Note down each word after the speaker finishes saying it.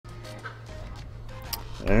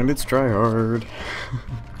And it's tryhard.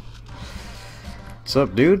 What's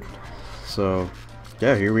up, dude? So,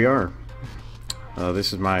 yeah, here we are.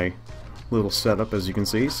 This is my little setup, as you can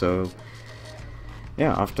see. So,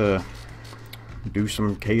 yeah, I'll have to do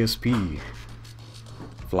some KSP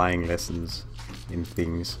flying lessons and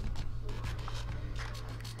things.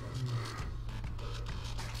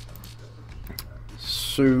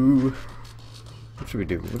 So, what should we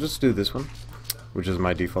do? We'll just do this one, which is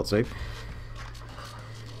my default save.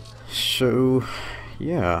 So,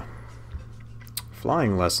 yeah,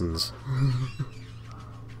 flying lessons.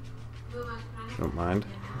 Don't mind.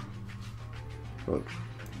 Well,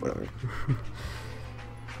 whatever.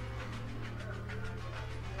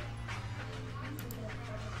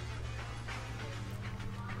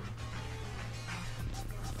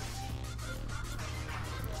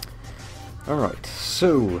 Alright,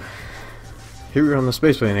 so here we're on the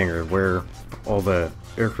spaceplane hangar where all the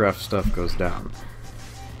aircraft stuff goes down.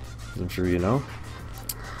 As I'm sure you know.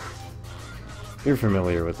 You're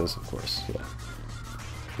familiar with this, of course,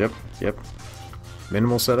 yeah. Yep.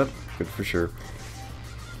 Minimal setup, good for sure.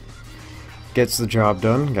 Gets the job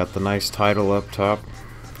done, got the nice title up top,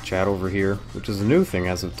 chat over here, which is a new thing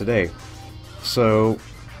as of today. So,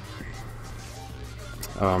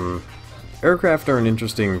 aircraft are an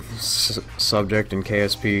interesting subject in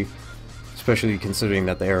KSP, especially considering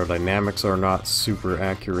that the aerodynamics are not super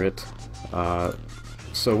accurate.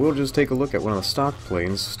 So we'll just take a look at one of the stock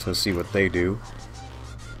planes to see what they do,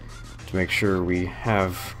 to make sure we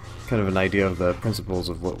have kind of an idea of the principles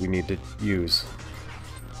of what we need to use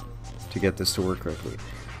to get this to work correctly.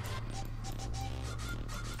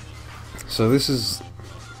 So this is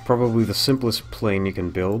probably the simplest plane you can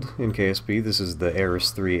build in KSP. This is the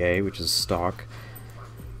Ares 3A, which is stock.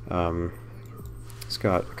 It's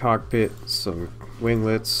got a cockpit, some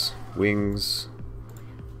winglets, wings,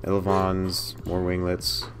 elevons, more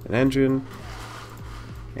winglets, an engine,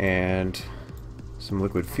 and some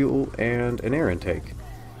liquid fuel, and an air intake,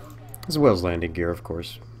 as well as landing gear, of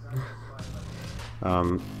course.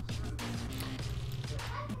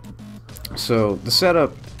 So the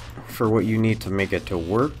setup for what you need to make it to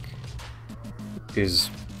work is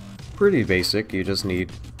pretty basic. You just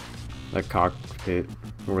need a cockpit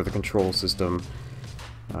or the control system.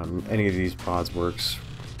 Any of these pods works,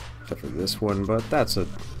 except for this one, but that's a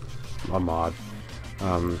mod.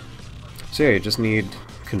 So yeah, you just need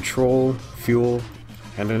control, fuel,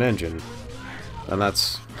 and an engine. And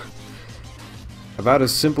that's about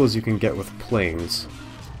as simple as you can get with planes.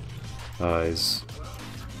 Is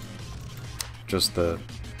just the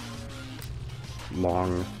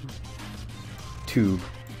long tube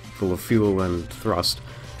full of fuel and thrust.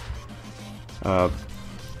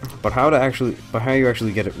 But how you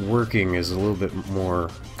actually get it working is a little bit more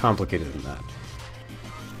complicated than that.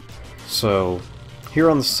 So here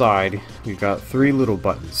on the side we've got three little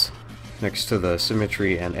buttons next to the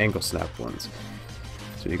symmetry and angle snap ones.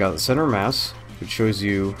 So you got the center mass, which shows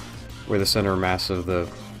you where the center mass of the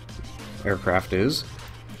aircraft is,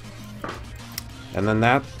 and then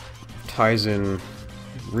that ties in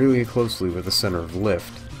really closely with the center of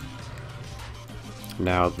lift.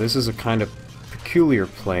 Now this is a kind of peculiar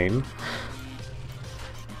plane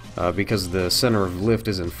because the center of lift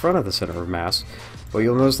is in front of the center of mass, but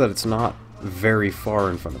you'll notice that it's not very far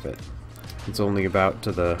in front of it. It's only about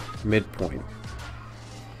to the midpoint.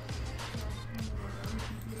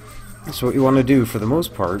 So what you want to do for the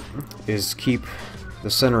most part is keep the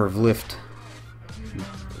center of lift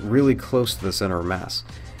really close to the center of mass.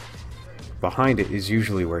 Behind it is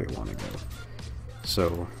usually where you want to go. So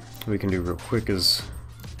what we can do real quick is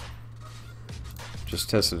just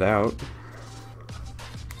test it out,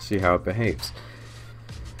 see how it behaves.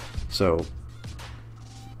 So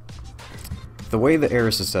the way the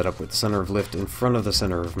Ares is set up with the center of lift in front of the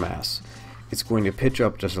center of mass, it's going to pitch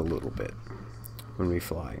up just a little bit when we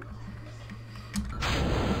fly.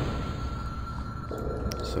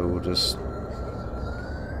 So we'll just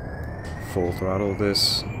full throttle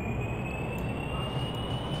this,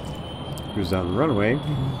 cruise down the runway,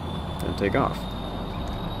 and take off.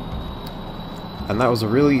 And that was a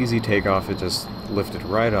really easy takeoff. It just lifted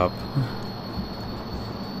right up.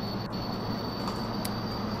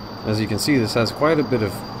 As you can see, this has quite a bit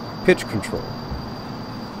of pitch control.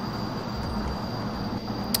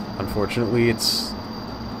 Unfortunately, it's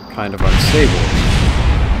kind of unstable.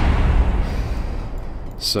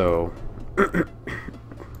 So,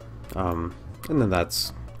 and then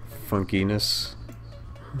that's funkiness.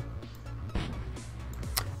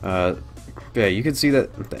 Yeah, you can see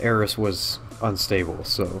that the Ares was unstable,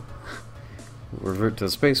 so we'll revert to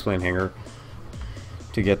the spaceplane hangar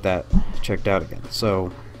to get that checked out again.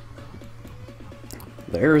 So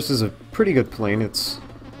The Aris is a pretty good plane. It's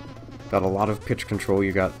got a lot of pitch control.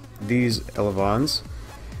 You got these elevons.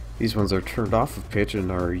 These ones are turned off of pitch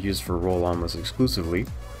and are used for roll almost exclusively.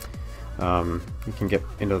 You can get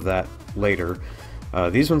into that later.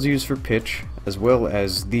 These ones are used for pitch, as well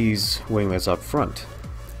as these winglets up front.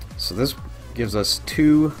 So this gives us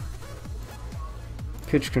 2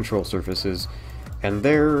 pitch control surfaces, and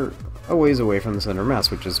they're a ways away from the center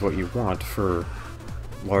mass, which is what you want for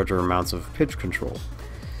larger amounts of pitch control.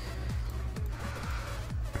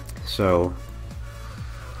 So,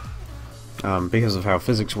 because of how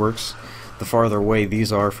physics works, the farther away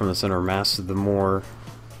these are from the center of mass, the more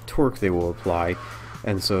torque they will apply,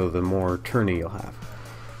 and so the more turning you'll have.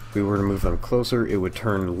 If we were to move them closer, it would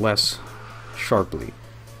turn less sharply.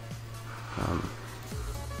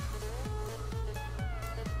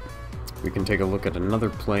 We can take a look at another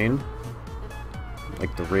plane,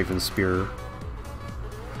 like the Raven Spear.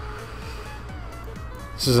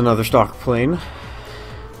 This is another stock plane.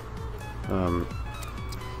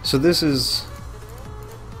 So this is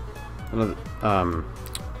another,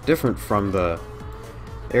 different from the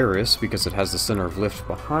Aris because it has the center of lift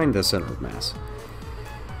behind the center of mass.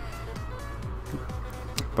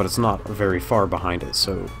 But it's not very far behind it,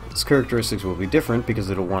 so its characteristics will be different because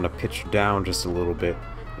it'll want to pitch down just a little bit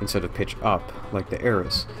instead of pitch up like the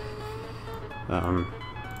Aris.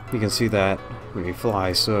 You can see that when you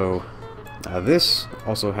fly. So this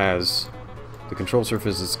also has the control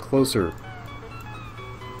surface is closer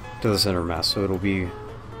to the center of mass, so it'll be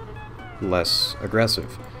less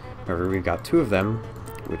aggressive. However, we've got 2 of them,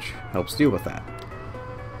 which helps deal with that.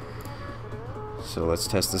 So let's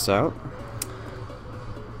test this out.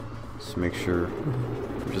 Let's make sure,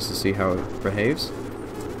 just to see how it behaves.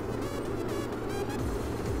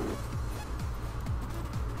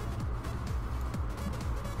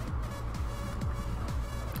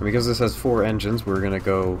 And because this has 4 engines, we're going to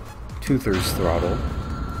go 2/3 throttle.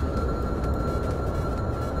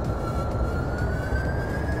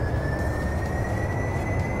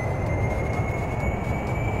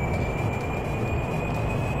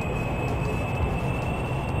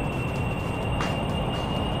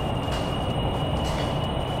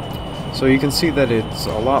 So you can see that it's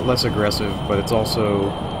a lot less aggressive, but it's also,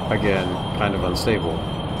 again, kind of unstable.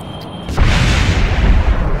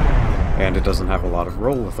 And it doesn't have a lot of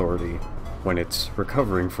roll authority when it's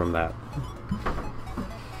recovering from that.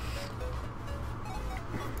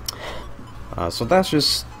 So that's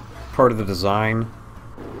just part of the design.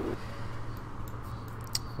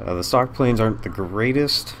 The stock planes aren't the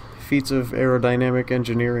greatest feats of aerodynamic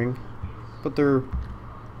engineering, but they're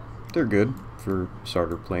good for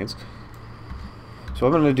starter planes. So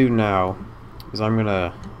what I'm going to do now is I'm going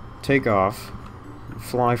to take off,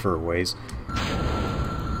 fly for a ways,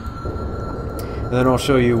 and then I'll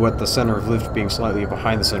show you what the center of lift being slightly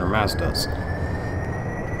behind the center mass does.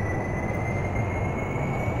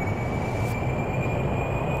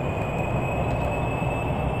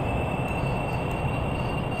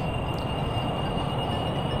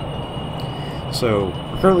 So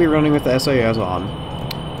we're currently running with the SAS on,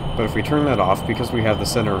 but if we turn that off, because we have the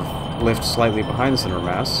center of lift slightly behind the center of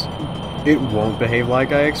mass, it won't behave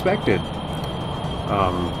like I expected.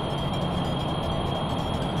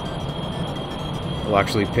 It'll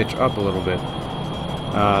actually pitch up a little bit.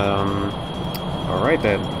 Alright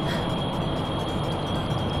then.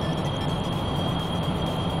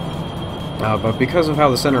 But because of how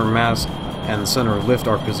the center of mass and center of lift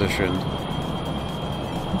are positioned,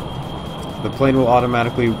 the plane will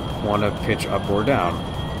automatically want to pitch up or down.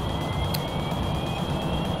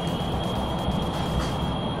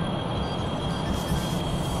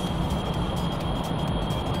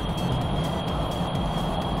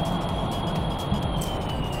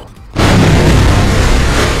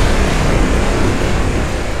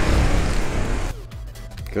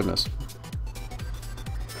 Goodness.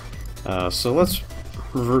 So let's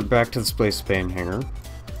revert back to the space span hangar.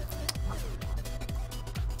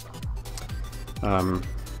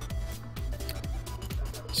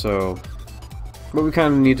 So what we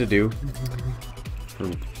kind of need to do,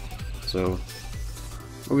 so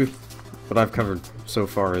what I've covered so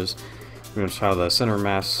far is how the center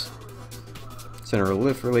mass, center of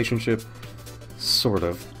lift relationship, sort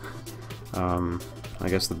of, I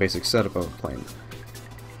guess the basic setup of a plane.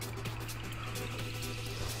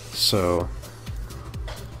 So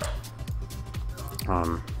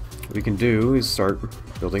what we can do is start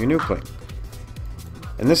building a new plane.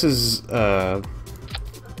 And this is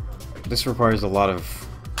this requires a lot of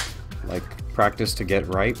practice to get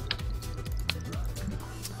right.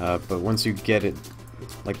 But once you get it,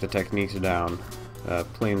 the techniques down,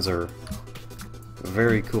 planes are a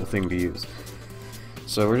very cool thing to use.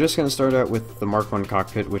 So we're just going to start out with the Mark 1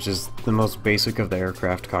 cockpit, which is the most basic of the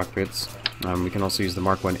aircraft cockpits. We can also use the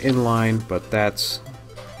Mark 1 inline, but that's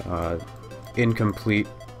incomplete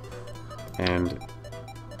and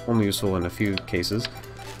only useful in a few cases.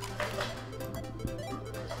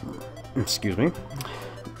 Excuse me.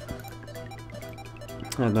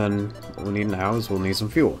 And then what we'll need now is we'll need some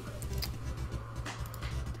fuel.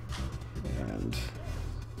 And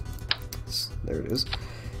there it is.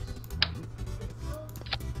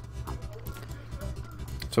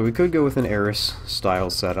 So we could go with an Eris style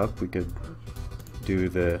setup. We could do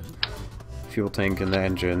the fuel tank and the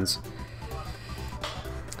engines.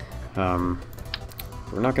 We're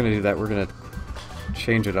not going to do that. We're going to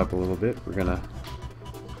change it up a little bit. We're going to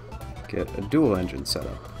get a dual engine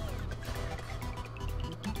setup.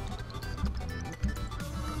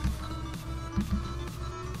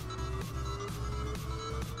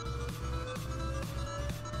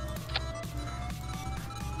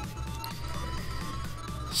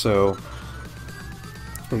 So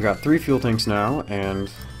we've got 3 fuel tanks now,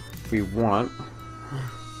 and if we want,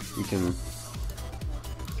 we can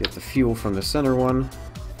get the fuel from the center one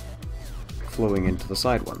flowing into the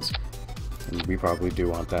side ones. And we probably do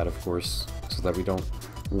want that, of course, so that we don't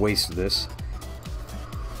waste this.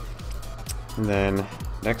 And then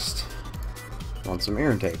next, want some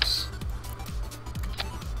air intakes,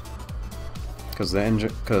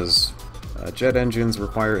 because jet engines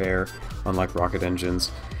require air, unlike rocket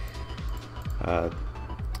engines.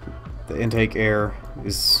 The intake air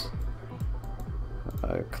is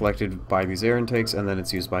collected by these air intakes, and then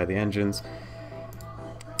it's used by the engines.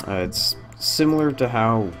 It's similar to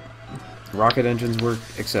how rocket engines work,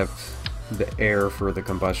 except the air for the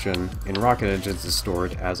combustion in rocket engines is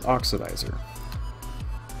stored as oxidizer,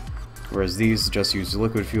 whereas these just use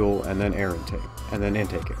liquid fuel and then air intake, and then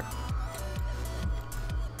intake air.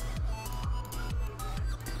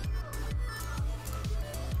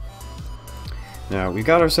 Now we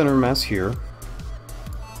got our center mass here.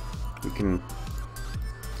 We can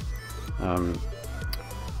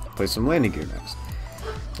place some landing gear next.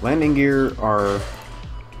 Landing gear are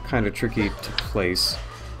kind of tricky to place.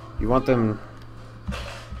 You want them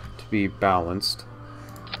to be balanced,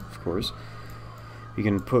 of course. You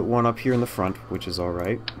can put one up here in the front, which is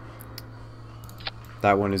alright.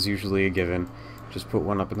 That one is usually a given. Just put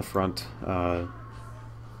one up in the front.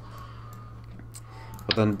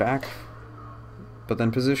 But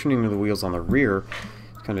then positioning the wheels on the rear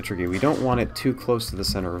is kind of tricky. We don't want it too close to the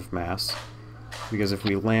center of mass, because if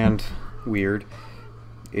we land weird,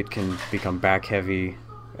 it can become back heavy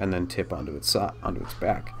and then tip onto its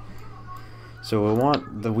back. So we'll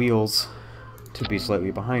want the wheels to be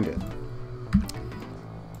slightly behind it.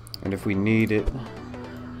 And if we need it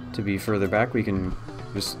to be further back, we can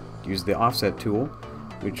just use the offset tool,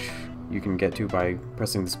 which you can get to by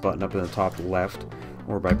pressing this button up in the top left,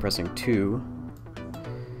 or by pressing 2.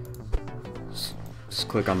 Just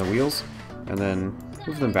click on the wheels and then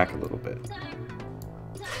move them back a little bit.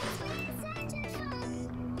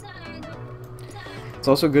 It's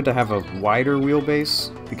also good to have a wider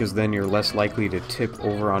wheelbase, because then you're less likely to tip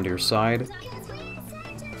over onto your side.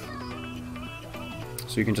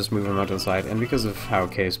 So you can just move them out to the side, and because of how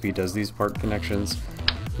KSP does these part connections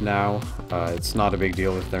now, it's not a big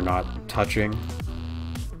deal if they're not touching.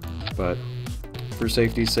 But for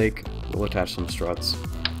safety's sake, we'll attach some struts.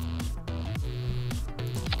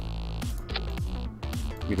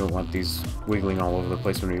 We don't want these wiggling all over the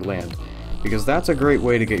place when we land, because that's a great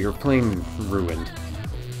way to get your plane ruined.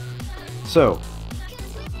 So,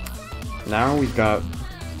 now we've got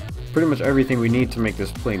pretty much everything we need to make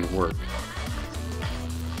this plane work,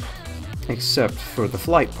 except for the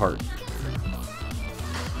flight part.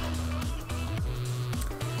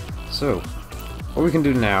 So, what we can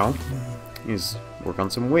do now is work on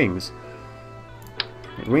some wings.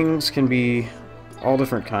 Wings can be all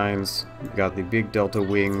different kinds. We've got the big delta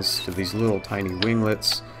wings to these little tiny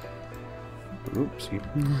winglets. Oopsie.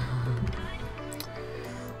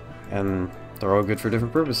 And they're all good for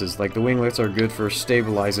different purposes. Like, the winglets are good for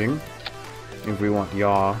stabilizing. If we want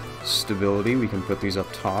yaw stability, we can put these up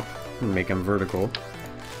top and make them vertical.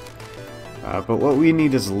 But what we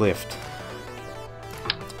need is lift.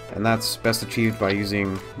 And that's best achieved by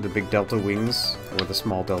using the big delta wings, or the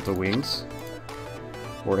small delta wings,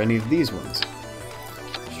 or any of these ones.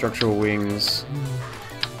 Structural wings,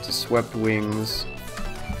 to swept wings,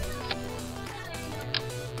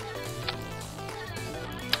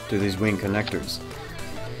 to these wing connectors.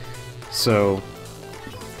 So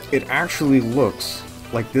it actually looks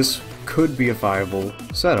like this could be a viable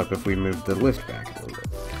setup if we move the lift back a little bit.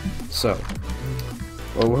 So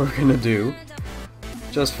what we're gonna do,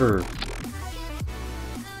 just for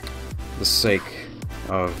the sake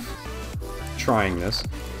of trying this,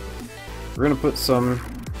 we're gonna put some.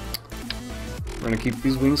 We're gonna keep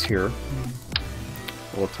these wings here.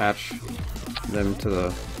 We'll attach them to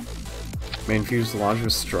the main fuselage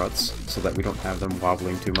with struts so that we don't have them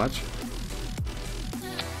wobbling too much.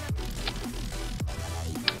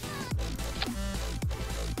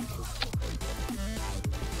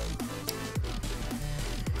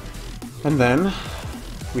 And then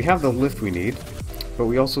we have the lift we need, but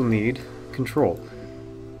we also need control.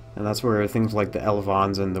 And that's where things like the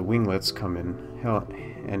elevons and the winglets come in,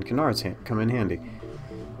 and canards come in handy.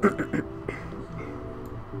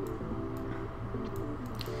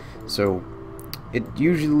 So it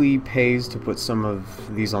usually pays to put some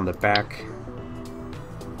of these on the back.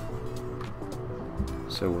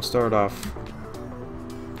 So we'll start off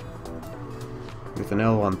with an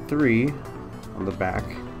elevon 3 on the back.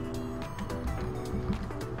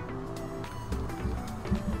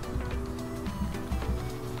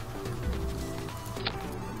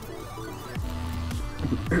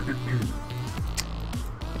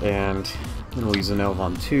 And then we'll use an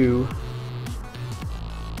elevon 2.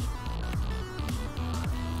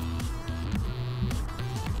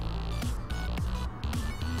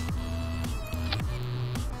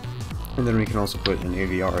 And then we can also put an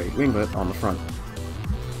AVR8 winglet on the front,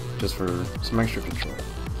 just for some extra control.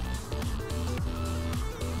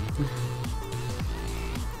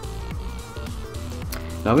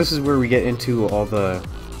 Now this is where we get into all the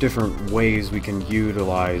different ways we can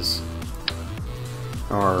utilize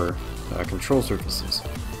our control surfaces.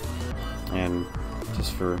 And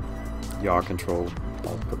just for yaw control,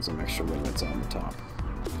 I'll put some extra winglets on the top.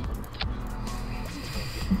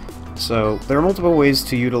 So there are multiple ways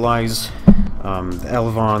to utilize the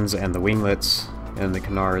elevons and the winglets and the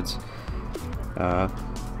canards. So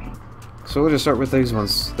we'll just start with these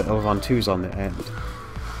ones, the elevon 2s on the end.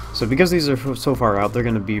 So because these are so far out, they're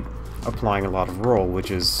going to be applying a lot of roll,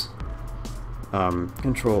 which is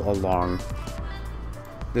control along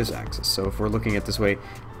this axis. So if we're looking at this way,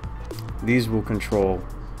 these will go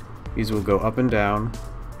up and down,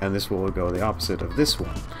 and this will go the opposite of this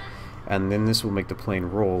one. And then this will make the plane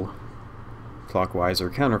roll clockwise or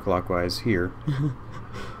counterclockwise here.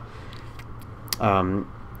 And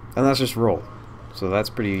that's just roll. So that's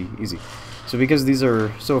pretty easy. So because these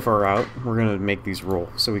are so far out, we're going to make these roll.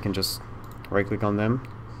 So we can just right click on them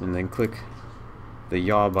and then click the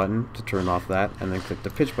yaw button to turn off that, and then click the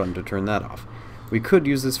pitch button to turn that off. We could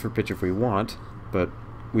use this for pitch if we want, but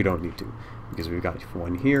we don't need to, because we've got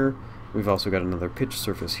one here, we've also got another pitch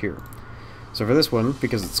surface here. So for this one,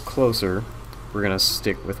 because it's closer, we're going to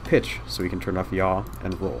stick with pitch, so we can turn off yaw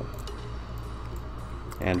and roll.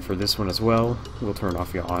 And for this one as well, we'll turn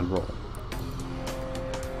off yaw and roll.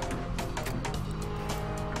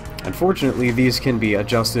 Unfortunately, these can be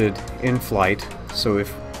adjusted in flight, so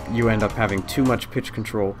if you end up having too much pitch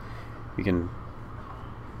control, you can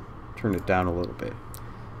turn it down a little bit.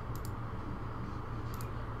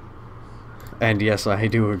 And yes, I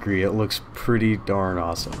do agree, it looks pretty darn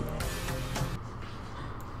awesome.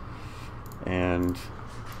 And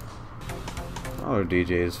our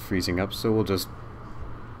DJ is freezing up, so we'll just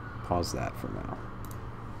pause that for now.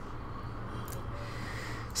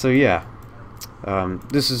 So yeah,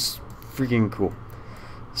 this is freaking cool.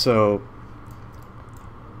 So,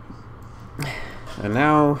 and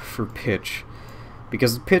now for pitch,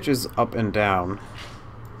 because the pitch is up and down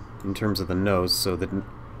in terms of the nose, so the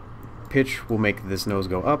pitch will make this nose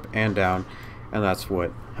go up and down, and that's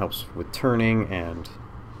what helps with turning and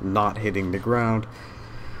not hitting the ground.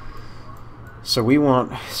 So we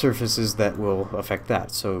want surfaces that will affect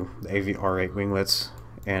that, so the AVR8 winglets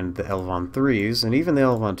and the elevon 3s, and even the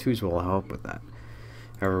elevon 2s will help with that.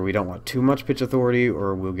 However, we don't want too much pitch authority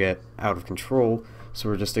or we'll get out of control, so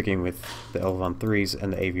we're just sticking with the elevon 3s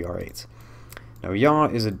and the AVR8s. Now yaw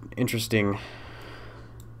is an interesting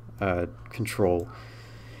control.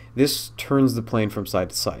 This turns the plane from side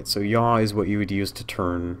to side. So yaw is what you would use to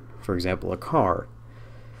turn, for example, a car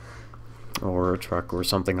or a truck or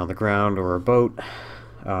something on the ground or a boat.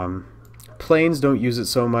 Planes don't use it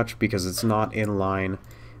so much because it's not in line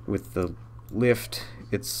with the lift.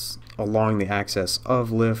 It's along the axis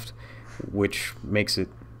of lift, which makes it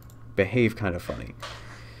behave kind of funny.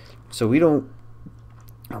 So we don't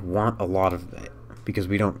want a lot of it because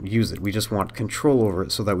we don't use it. We just want control over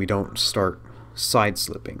it so that we don't start side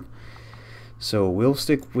slipping. So we'll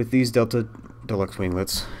stick with these Delta Deluxe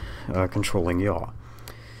winglets controlling yaw.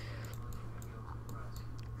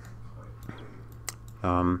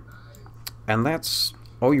 And that's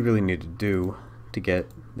all you really need to do to get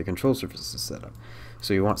the control surfaces set up.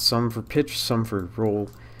 So you want some for pitch, some for roll,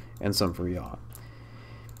 and some for yaw.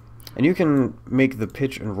 And you can make the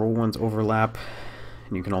pitch and roll ones overlap,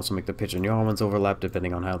 and you can also make the pitch and yaw ones overlap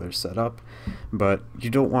depending on how they're set up, but you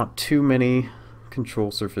don't want too many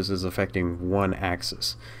control surfaces affecting one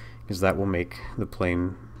axis, because that will make the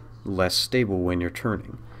plane less stable when you're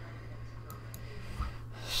turning.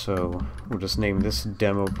 So we'll just name this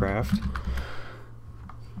demo craft.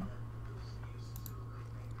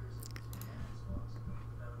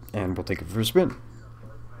 And we'll take it for a spin.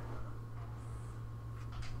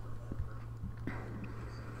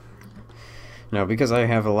 Now, because I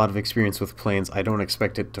have a lot of experience with planes, I don't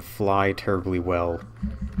expect it to fly terribly well.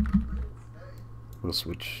 We'll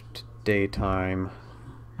switch to daytime,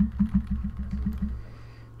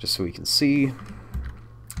 just so we can see.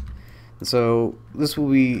 And so this will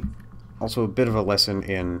be also a bit of a lesson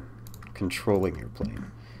in controlling your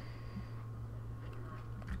plane.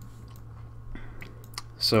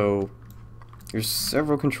 So there's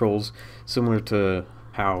several controls similar to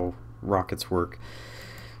how rockets work.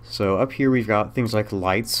 So up here we've got things like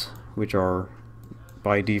lights, which are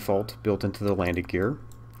by default built into the landing gear.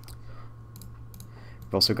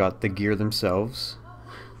 We've also got the gear themselves.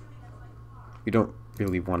 We don't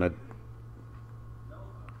really want to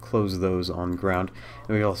close those on ground.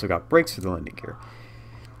 And we've also got brakes for the landing gear.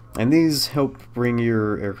 And these help bring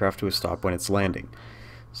your aircraft to a stop when it's landing.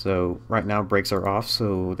 So right now brakes are off,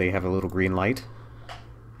 so they have a little green light.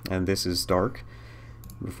 And this is dark.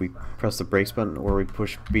 If we press the brakes button or we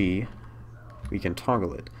push B, we can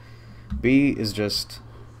toggle it. B is just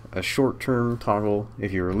a short-term toggle.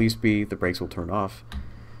 If you release B, the brakes will turn off.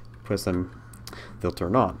 Press them, they'll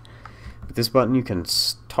turn on. With this button, you can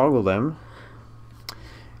toggle them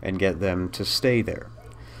and get them to stay there.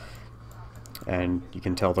 And you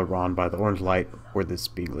can tell they're on by the orange light or this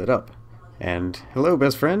being lit up. And hello,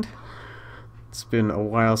 best friend. It's been a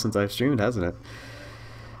while since I've streamed, hasn't it?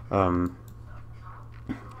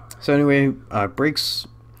 So anyway, brakes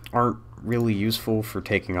aren't really useful for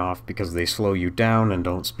taking off because they slow you down and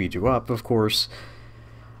don't speed you up, of course.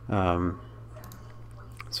 So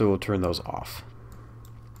we'll turn those off.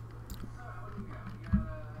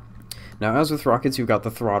 Now, as with rockets, you've got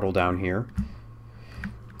the throttle down here,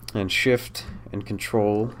 and shift and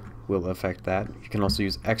control will affect that. You can also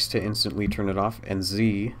use X to instantly turn it off, and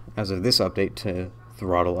Z, as of this update, to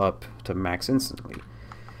throttle up to max instantly.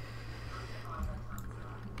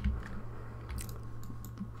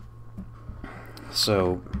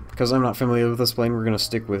 So, because I'm not familiar with this plane, we're going to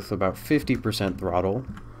stick with about 50% throttle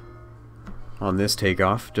on this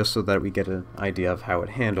takeoff, just so that we get an idea of how it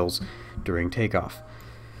handles during takeoff.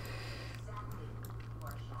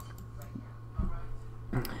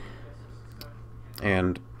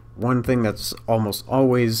 And one thing that's almost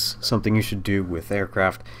always something you should do with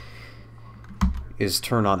aircraft is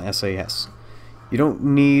turn on SAS. You don't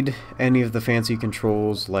need any of the fancy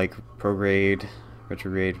controls like prograde,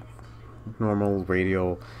 retrograde, normal,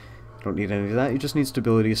 radial. You don't need any of that. You just need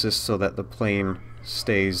stability assist so that the plane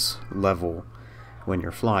stays level when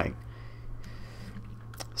you're flying.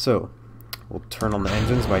 So we'll turn on the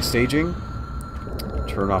engines by staging,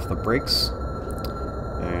 turn off the brakes,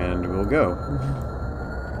 and we'll go.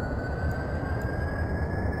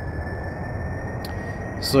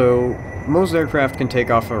 So most aircraft can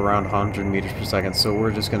take off around 100 meters per second, so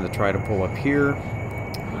we're just going to try to pull up here.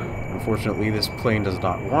 Unfortunately, this plane does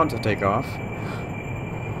not want to take off.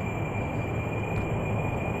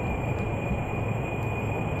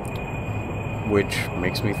 Which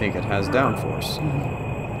makes me think it has downforce.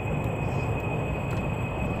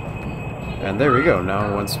 And there we go.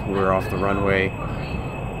 Now once we're off the runway,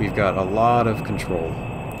 we've got a lot of control.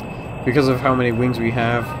 Because of how many wings we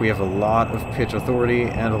have a lot of pitch authority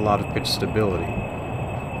and a lot of pitch stability.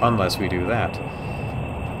 Unless we do that.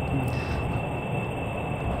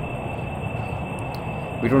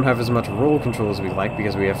 We don't have as much roll control as we like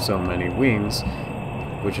because we have so many wings,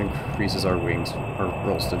 which increases our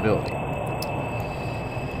roll stability.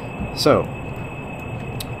 So,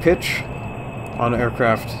 pitch on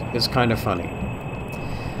aircraft is kind of funny.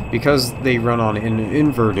 Because they run on an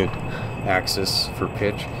inverted axis for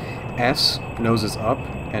pitch, S noses up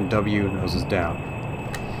and W noses down.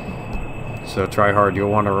 So try hard, you'll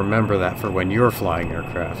want to remember that for when you're flying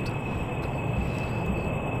aircraft.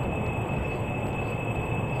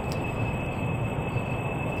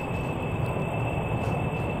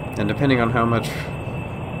 And depending on how much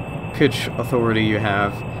pitch authority you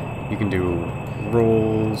have, you can do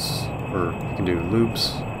rolls, or you can do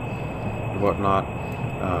loops, or whatnot.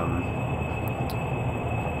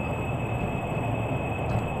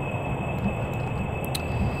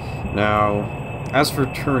 Now, as for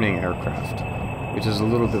turning aircraft, which is a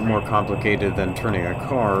little bit more complicated than turning a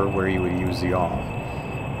car where you would use yaw.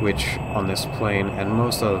 which on this plane and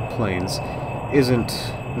most other planes isn't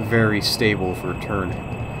very stable for turning.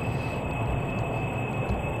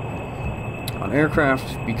 On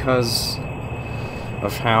aircraft, because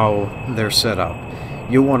of how they're set up,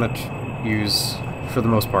 you'll want to use, for the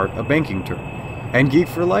most part, a banking turn. And Geek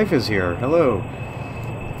for Life is here. Hello.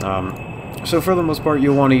 So for the most part,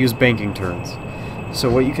 you'll want to use banking turns. So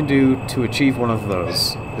what you can do to achieve one of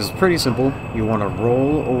those is pretty simple. You want to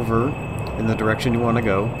roll over in the direction you want to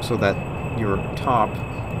go, so that your top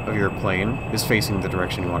of your plane is facing the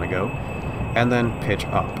direction you want to go, and then pitch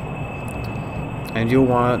up. And you'll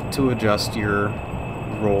want to adjust your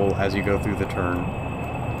roll as you go through the turn.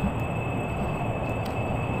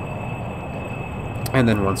 And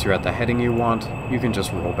then once you're at the heading you want, you can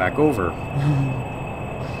just roll back over.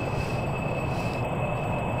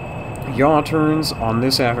 Yaw turns on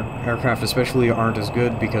this aircraft especially aren't as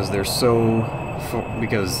good because they're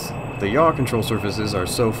because the yaw control surfaces are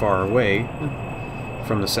so far away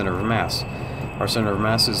from the center of mass. Our center of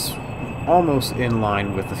mass is almost in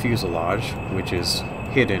line with the fuselage, which is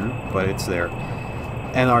hidden, but it's there.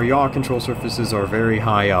 And our yaw control surfaces are very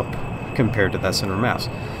high up compared to that center of mass.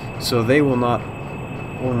 So they will not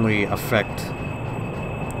only affect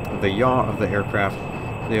the yaw of the aircraft,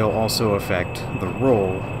 they'll also affect the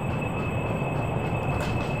roll.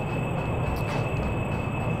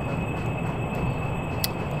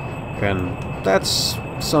 And that's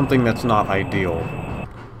something that's not ideal.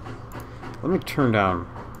 Let me turn down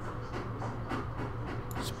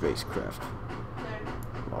spacecraft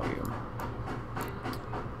volume.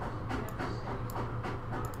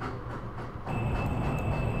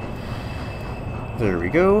 There we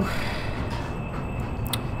go.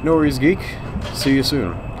 No worries, Geek. See you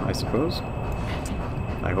soon, I suppose.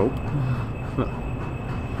 I hope.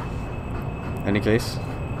 Any case.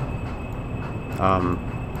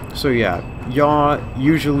 So yeah, yaw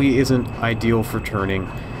usually isn't ideal for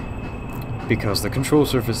turning because the control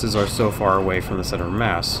surfaces are so far away from the center of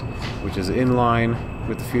mass, which is in line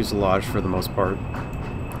with the fuselage for the most part,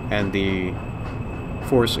 and the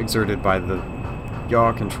force exerted by the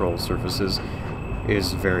yaw control surfaces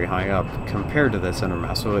is very high up compared to the center of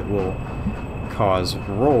mass, so it will cause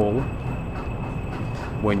roll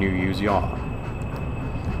when you use yaw.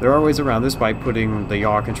 There are ways around this by putting the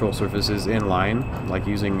yaw control surfaces in line, like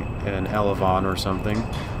using an elevon or something,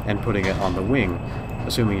 and putting it on the wing,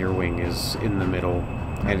 assuming your wing is in the middle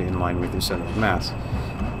and in line with your center of mass.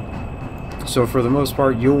 So for the most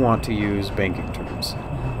part, you'll want to use banking turns,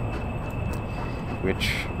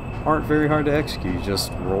 which aren't very hard to execute. You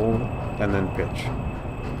just roll and then pitch.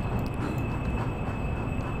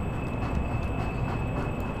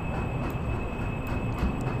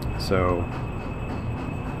 So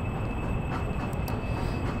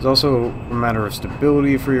it's also a matter of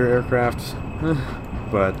stability for your aircraft,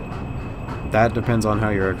 but that depends on how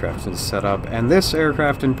your aircraft is set up. And this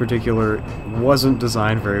aircraft in particular wasn't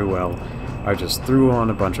designed very well. I just threw on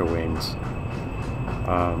a bunch of wings.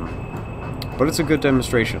 But it's a good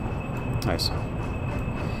demonstration. Nice.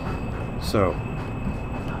 So,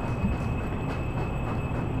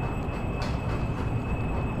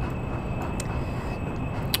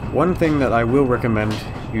 one thing that I will recommend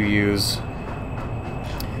you use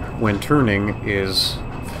when turning is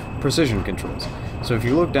precision controls. So if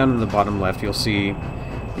you look down in the bottom left, you'll see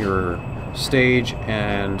your stage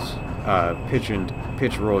and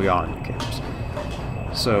pitch roll yaw indicators.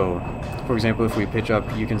 So, for example, if we pitch up,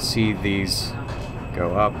 you can see these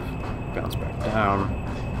go up, bounce back down.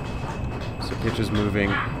 So pitch is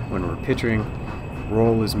moving when we're pitching,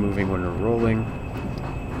 roll is moving when we're rolling.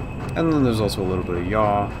 And then there's also a little bit of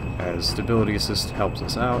yaw, as stability assist helps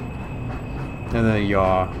us out. And then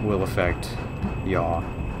yaw will affect yaw.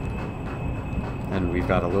 And we've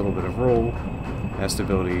got a little bit of roll, as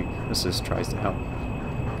stability assist tries to help.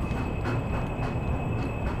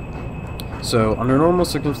 So under normal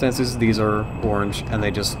circumstances, these are orange, and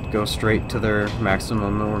they just go straight to their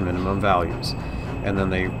maximum or minimum values. And then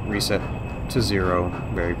they reset to 0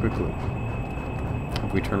 very quickly.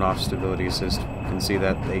 If we turn off stability assist, you can see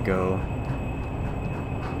that they go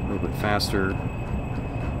a little bit faster.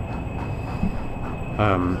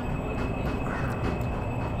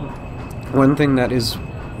 One thing that is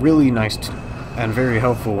really nice and very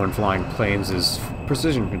helpful when flying planes is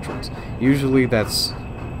precision controls. Usually that's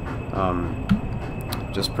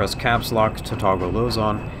just press caps lock to toggle those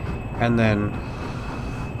on, and then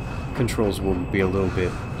controls will be a little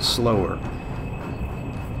bit slower.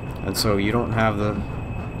 And so you don't have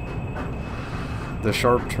the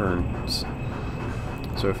sharp turns.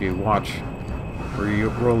 So if you watch, we're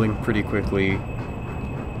rolling pretty quickly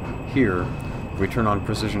here. We turn on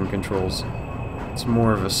precision controls, it's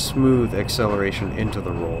more of a smooth acceleration into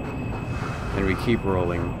the roll, and we keep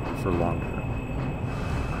rolling for longer.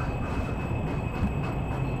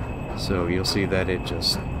 So you'll see that it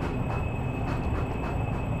just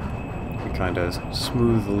kind of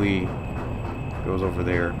smoothly goes over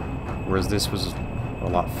there, whereas this was a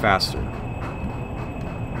lot faster.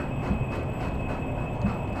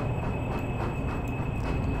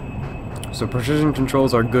 So precision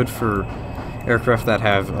controls are good for aircraft that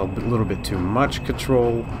have a little bit too much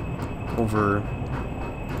control over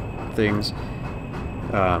things,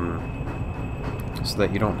 so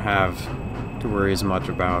that you don't have to worry as much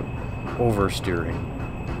about oversteering.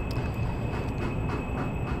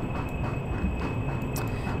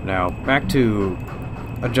 Now, back to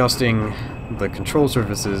adjusting the control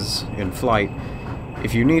surfaces in flight.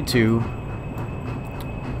 If you need to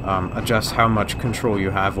adjust how much control you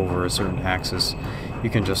have over a certain axis, you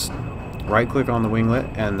can just right-click on the winglet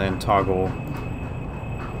and then toggle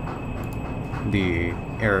the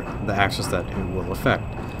axis that it will affect.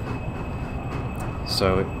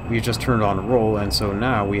 So we just turned on roll, and so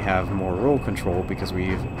now we have more roll control because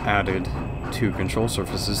we've added 2 control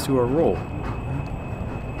surfaces to our roll.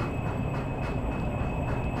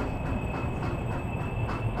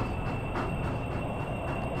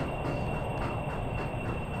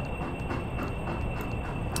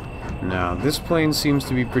 Now, this plane seems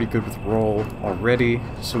to be pretty good with roll already,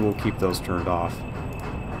 so we'll keep those turned off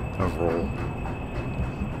of roll.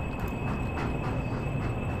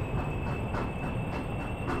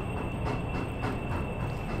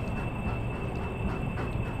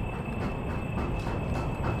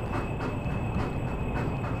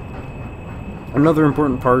 Another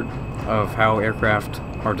important part of how aircraft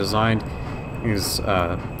are designed is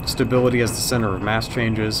stability as the center of mass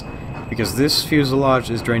changes, because this fuselage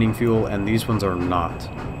is draining fuel and these ones are not,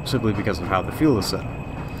 simply because of how the fuel is set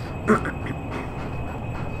up.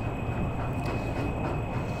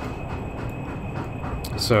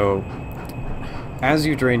 So, as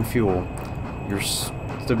you drain fuel, your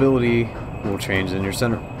stability will change and your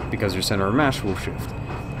center, because your center of mass will shift.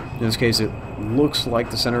 In this case, it looks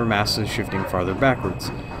like the center of mass is shifting farther backwards,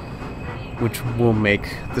 which will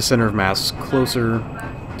make the center of mass closer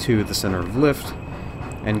to the center of lift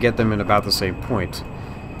and get them in about the same point.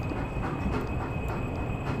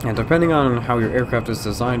 And depending on how your aircraft is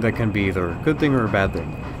designed, that can be either a good thing or a bad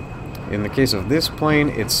thing. In the case of this plane,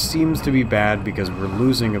 it seems to be bad because we're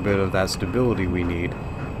losing a bit of that stability we need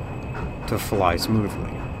to fly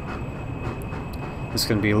smoothly. This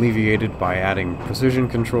can be alleviated by adding precision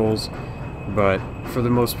controls, but for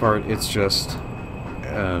the most part, it's just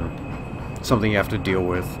something you have to deal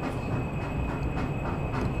with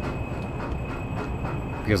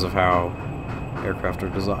because of how aircraft are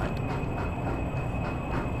designed.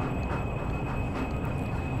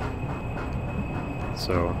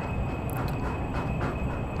 So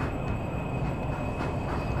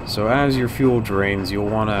as your fuel drains, you'll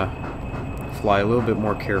want to fly a little bit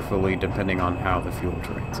more carefully depending on how the fuel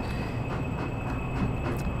drains.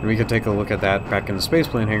 And we can take a look at that back in the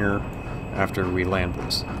spaceplane hangar after we land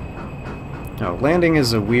this. Now, landing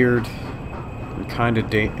is a weird and kind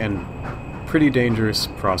of pretty dangerous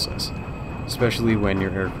process, especially when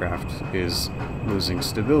your aircraft is losing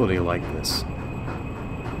stability like this.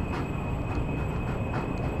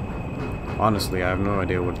 Honestly, I have no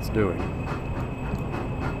idea what it's doing.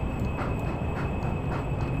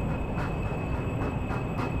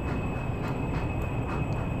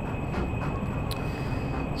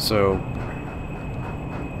 So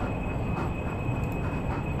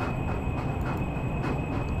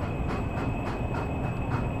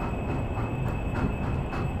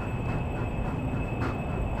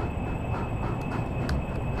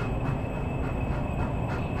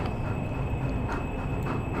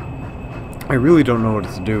I really don't know what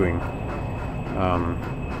it's doing.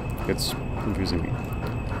 It's confusing me.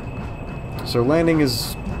 So landing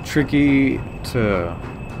is tricky to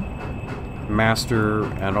master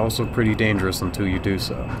and also pretty dangerous until you do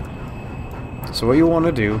so. So what you want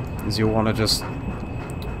to do is you'll want to just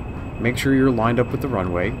make sure you're lined up with the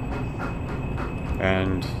runway,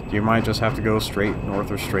 and you might just have to go straight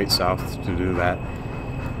north or straight south to do that.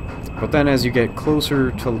 But then as you get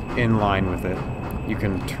closer to in line with it, you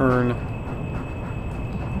can turn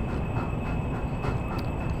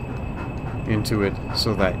into it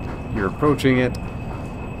so that you're approaching it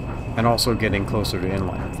and also getting closer to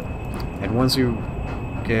inline with it.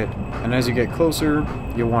 And as you get closer,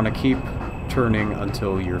 you'll want to keep turning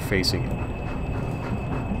until you're facing it.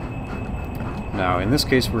 Now, in this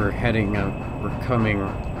case, we're coming at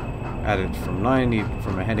it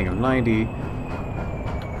from a heading of 90,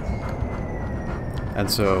 and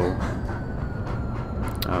so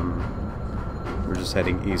We're just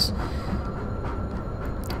heading east.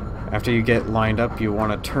 After you get lined up, you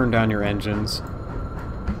want to turn down your engines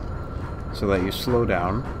so that you slow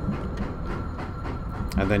down,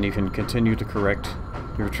 and then you can continue to correct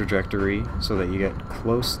your trajectory so that you get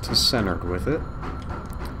close to centered with it.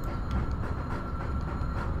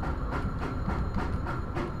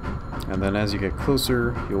 And then as you get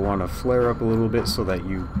closer, you'll want to flare up a little bit so that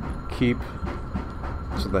you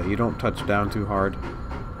don't touch down too hard.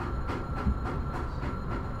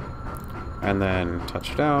 And then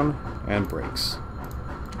touch down and brakes.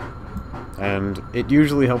 And it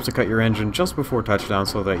usually helps to cut your engine just before touchdown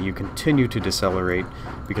so that you continue to decelerate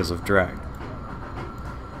because of drag.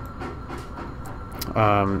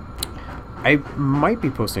 I might be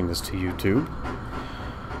posting this to YouTube.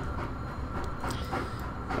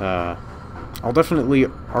 I'll definitely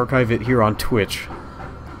archive it here on Twitch.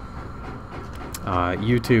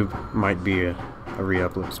 YouTube might be a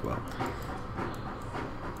re-upload as well.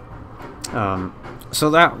 So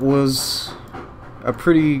that was a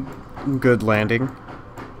pretty good landing.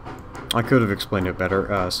 I could have explained it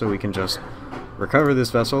better, so we can just recover this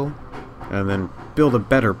vessel and then build a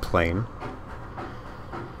better plane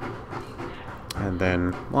and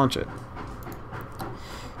then launch it.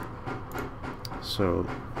 So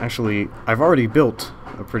actually, I've already built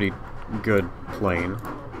a pretty good plane,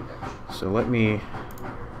 so let me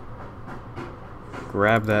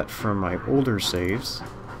grab that from my older saves.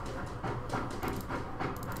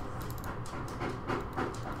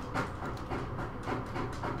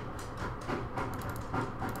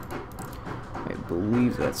 I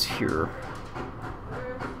believe that's here.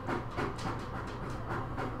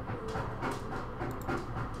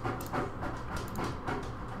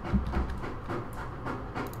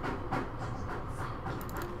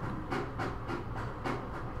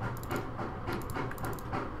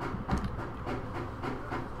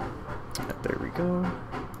 There we go.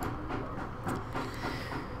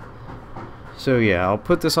 So yeah, I'll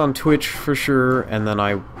put this on Twitch for sure, and then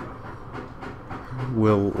I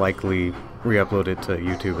will likely re-upload it to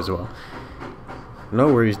YouTube as well.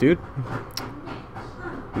 No worries, dude.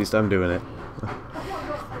 At least I'm doing it.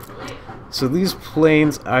 So these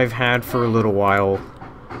planes I've had for a little while.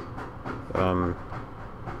 Some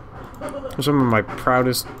of my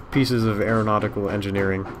proudest pieces of aeronautical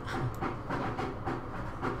engineering.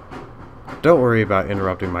 Don't worry about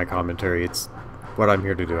interrupting my commentary, it's what I'm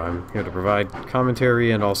here to do. I'm here to provide commentary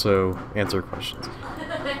and also answer questions.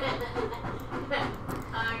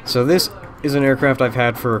 So this is an aircraft I've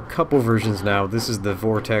had for a couple versions now. This is the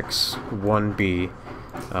Vortex 1B.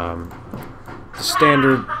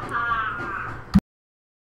 Standard...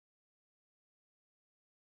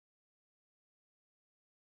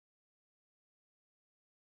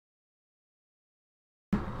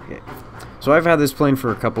 So I've had this plane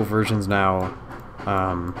for a couple versions now.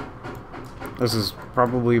 This is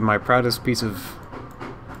probably my proudest piece of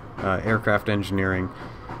aircraft engineering.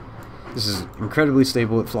 This is incredibly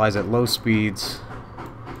stable. It flies at low speeds.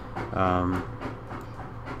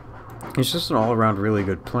 It's just an all-around really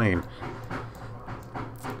good plane.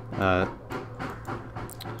 So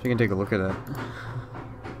you can take a look at it.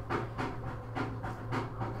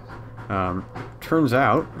 Turns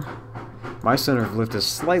out my center of lift is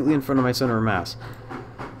slightly in front of my center of mass,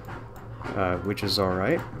 which is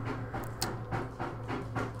alright.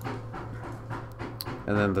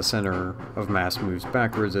 And then the center of mass moves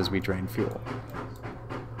backwards as we drain fuel.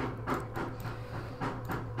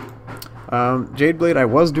 Jadeblade, I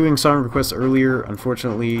was doing song requests earlier.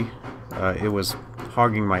 Unfortunately, it was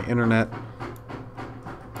hogging my internet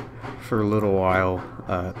for a little while,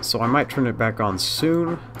 so I might turn it back on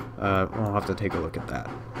soon. We'll have to take a look at that.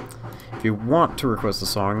 If you want to request a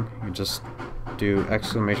song, you just do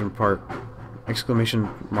exclamation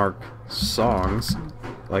mark songs,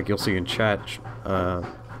 like you'll see in chat a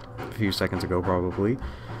few seconds ago probably,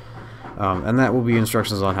 and that will be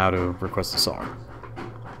instructions on how to request a song.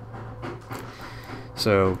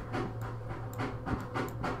 So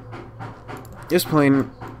this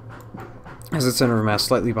plane has its center of mass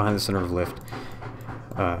slightly behind the center of lift.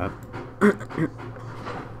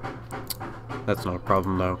 That's not a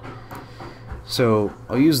problem though. So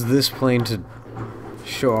I'll use this plane to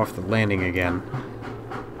show off the landing again,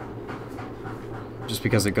 just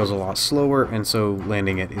because it goes a lot slower, and so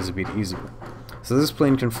landing it is a bit easier. So this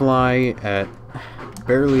plane can fly at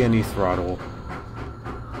barely any throttle.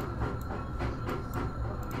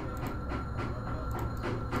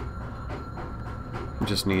 It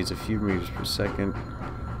just needs a few meters per second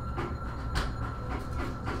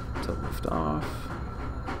to lift off.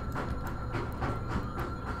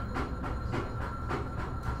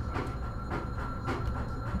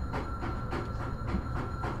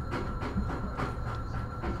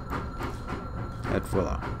 And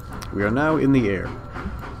voila. We are now in the air.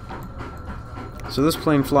 So this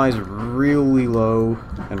plane flies really low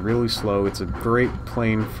and really slow. It's a great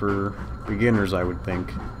plane for beginners, I would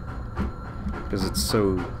think, because it's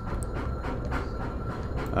so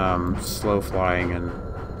slow flying and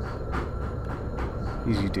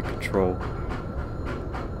easy to control.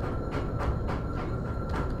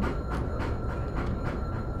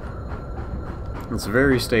 It's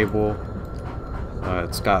very stable.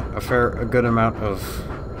 It's got a good amount of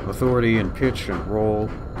authority and pitch and roll,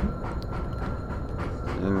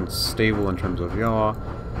 and stable in terms of yaw.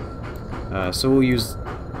 So we'll use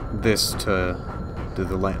this to do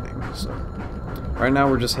the landing. So right now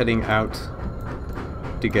we're just heading out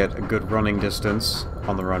to get a good running distance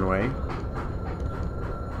on the runway.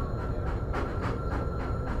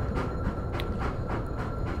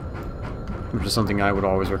 Which is something I would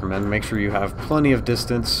always recommend. Make sure you have plenty of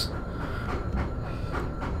distance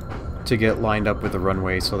to get lined up with the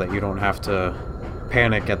runway so that you don't have to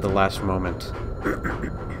panic at the last moment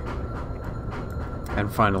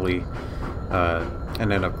and finally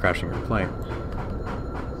and end up crashing your plane.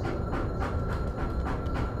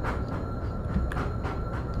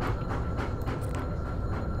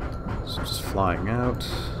 So just flying out.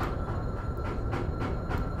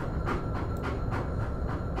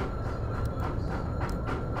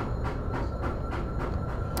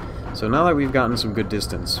 So now that we've gotten some good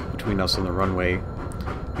distance between us and the runway,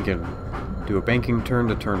 we can do a banking turn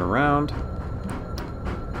to turn around.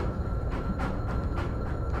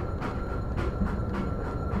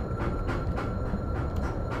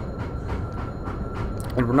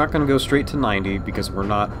 And we're not going to go straight to 90 because we're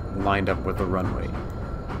not lined up with the runway.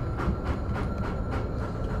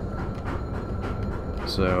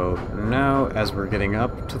 So now, as we're getting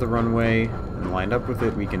up to the runway and lined up with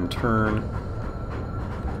it, we can turn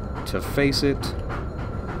to face it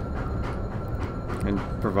and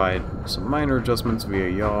provide some minor adjustments via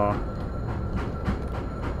yaw.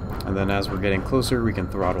 And then as we're getting closer, we can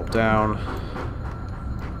throttle down.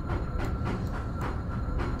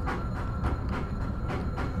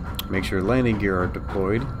 Make sure landing gear are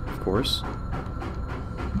deployed, of course.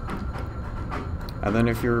 And then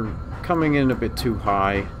if you're coming in a bit too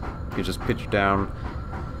high, you just pitch down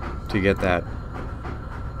to get that,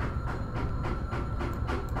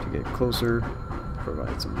 to get closer,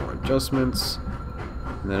 provide some more adjustments.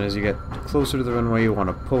 And then as you get closer to the runway, you want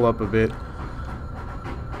to pull up a bit,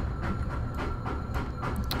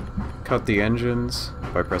 cut the engines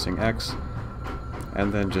by pressing X,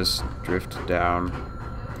 and then just drift down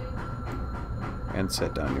and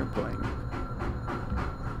set down your plane.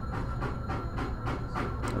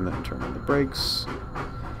 And then turn on the brakes.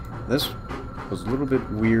 This was a little bit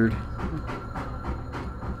weird.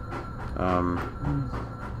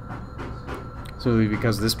 Simply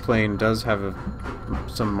because this plane does have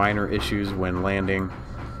some minor issues when landing.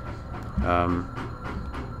 But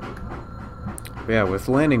yeah, with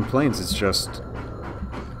landing planes, it's just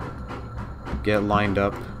get lined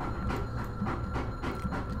up,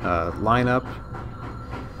 line up,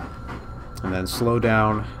 and then slow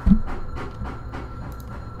down.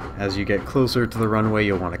 As you get closer to the runway,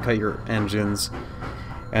 you'll want to cut your engines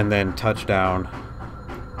and then touch down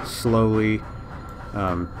slowly.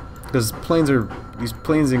 Because these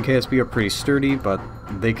planes in KSP are pretty sturdy, but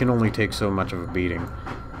they can only take so much of a beating.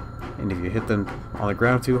 And if you hit them on the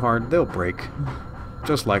ground too hard, they'll break.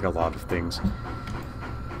 Just like a lot of things.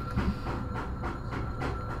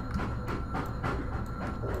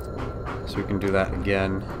 So we can do that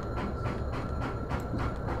again.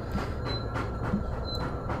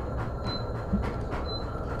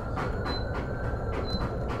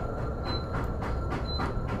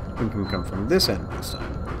 We can come from this end this time.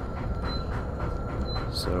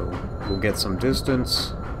 So we'll get some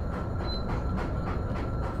distance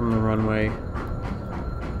from the runway.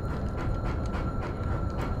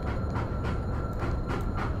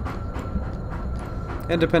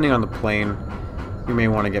 And depending on the plane, you may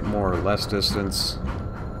want to get more or less distance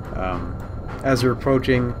as you're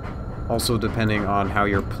approaching. Also, depending on how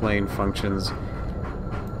your plane functions,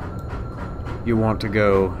 you want to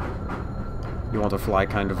fly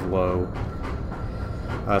kind of low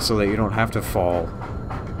so that you don't have to fall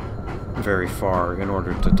very far in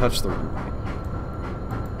order to touch the runway.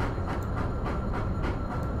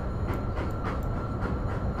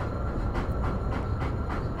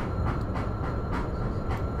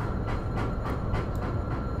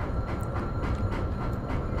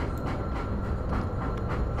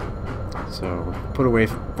 So put away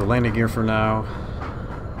the landing gear for now.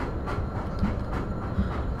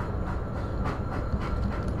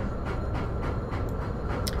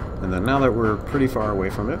 And then now that we're pretty far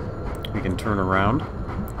away from it, we can turn around.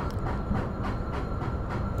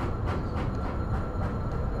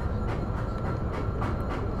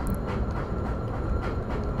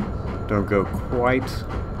 Don't go quite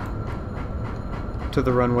to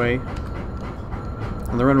the runway.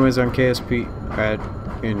 And the runways on KSP at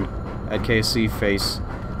KSC face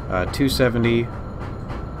 270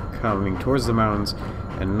 coming towards the mountains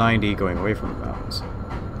and 90 going away from the mountains.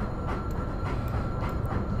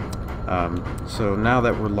 So now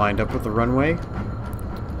that we're lined up with the runway,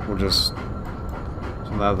 we'll just,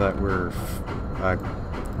 so now that we're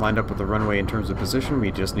lined up with the runway in terms of position,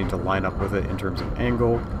 we just need to line up with it in terms of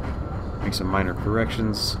angle, make some minor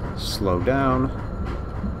corrections, slow down,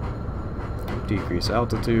 decrease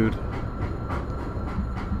altitude,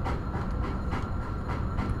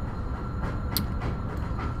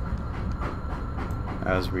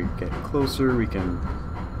 as we get closer we can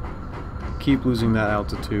keep losing that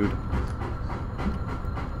altitude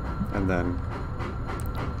and then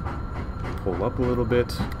pull up a little bit,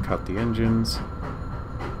 cut the engines,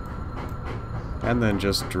 and then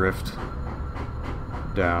just drift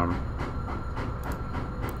down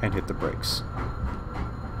and hit the brakes.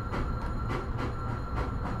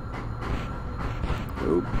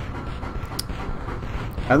 Oop.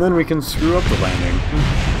 And then we can screw up the landing.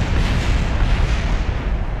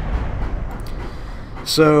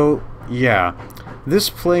 So, yeah, this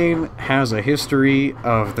plane has a history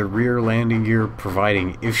of the rear landing gear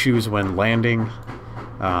providing issues when landing.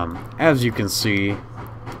 As you can see,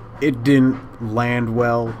 it didn't land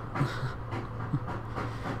well,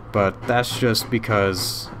 but that's just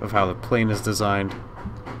because of how the plane is designed.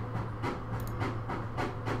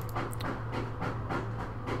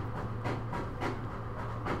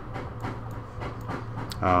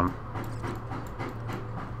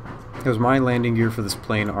 Because my landing gear for this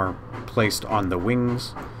plane are placed on the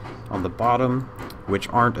wings on the bottom, which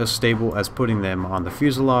aren't as stable as putting them on the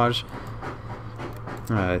fuselage.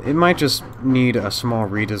 It might just need a small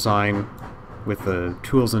redesign with the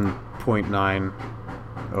tools in 0.90,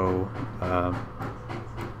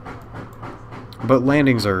 but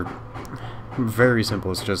landings are very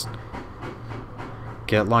simple. It's just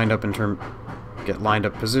get lined up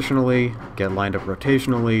positionally, get lined up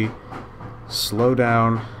rotationally, slow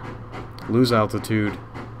down, lose altitude,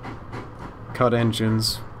 cut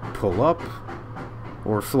engines, pull up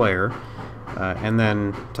or flare, and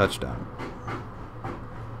then touchdown.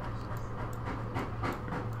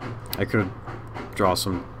 I could draw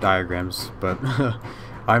some diagrams, but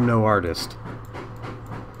I'm no artist.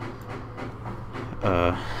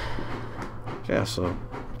 Yeah, so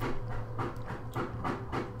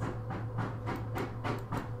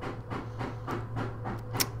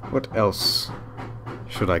what else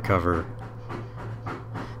should I cover?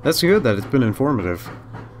 That's good that it's been informative.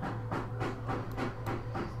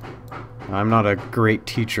 I'm not a great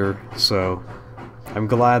teacher, so I'm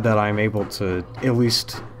glad that I'm able to at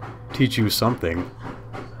least teach you something,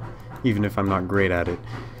 even if I'm not great at it.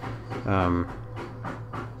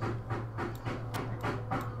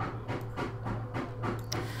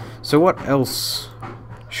 So what else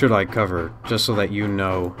should I cover, just so that you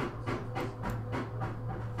know,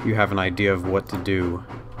 you have an idea of what to do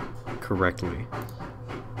correctly,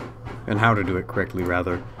 and how to do it correctly,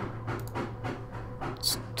 rather.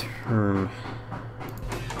 Let's turn...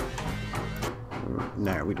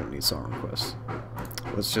 Nah, we don't need song requests.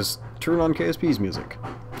 Let's just turn on KSP's music.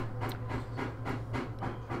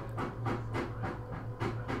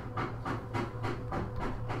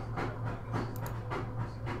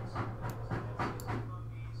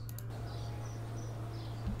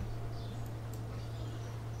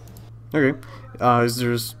 Okay,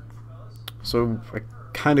 so I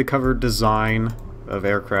kind of covered design of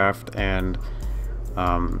aircraft and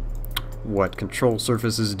what control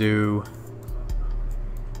surfaces do,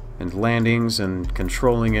 and landings and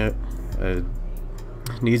controlling it.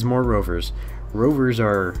 Needs more rovers. Rovers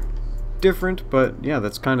are different, but yeah,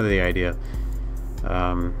 that's kind of the idea.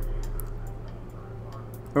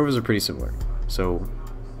 Rovers are pretty similar, so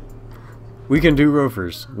we can do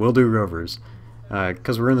rovers. We'll do rovers.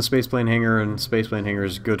 Because we're in the spaceplane hangar, and spaceplane hangar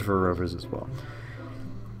is good for rovers as well.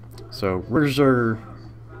 So rovers are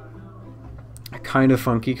kind of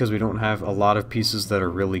funky because we don't have a lot of pieces that are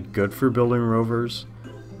really good for building rovers.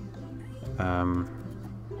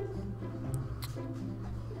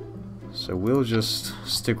 So we'll just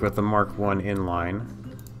stick with the Mark I inline.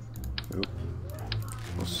 Oop.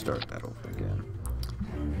 We'll start that over again.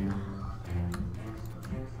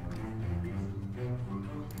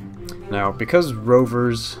 Now, because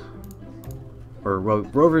rovers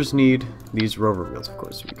need these rover wheels, of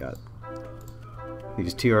course. We got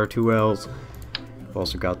these TR2Ls, We've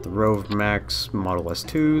also got the Rover Max Model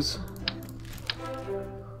S2s,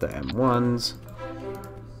 the M1s,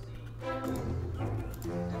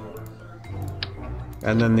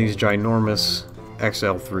 and then these ginormous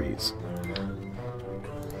XL3s.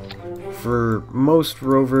 For most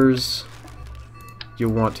Rovers,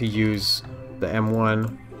 you'll want to use the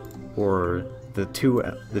M1 or the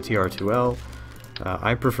TR2L.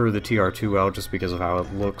 I prefer the TR2L just because of how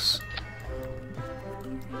it looks.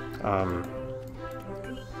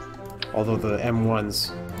 Although the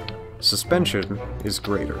M1's suspension is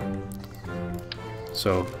greater.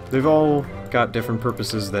 So they've all got different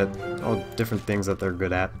purposes, all different things that they're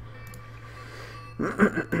good at.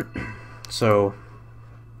 So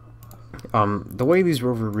the way these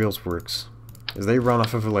Rover wheels works is they run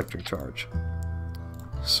off of electric charge.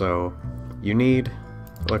 So you need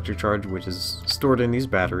electric charge, which is stored in these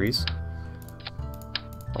batteries,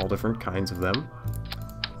 all different kinds of them.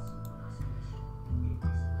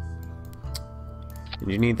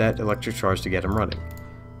 And you need that electric charge to get them running.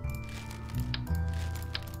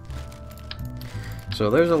 So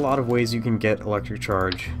there's a lot of ways you can get electric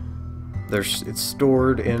charge. It's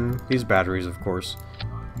stored in these batteries, of course,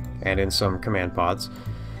 and in some command pods.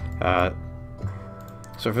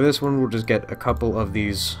 So for this one, we'll just get a couple of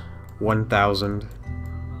these 1000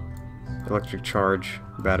 electric charge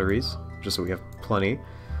batteries, just so we have plenty.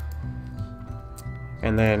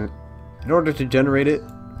 And then, in order to generate it,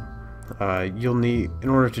 in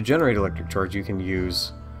order to generate electric charge, you can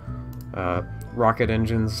use rocket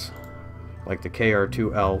engines like the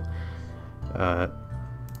KR2L,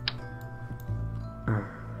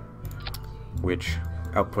 which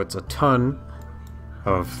outputs a ton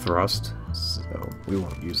of thrust, so we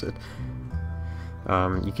won't use it.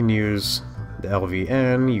 You can use the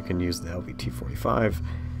LVN, you can use the LVT-45,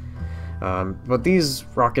 but these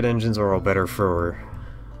rocket engines are all better for,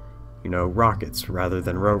 rockets rather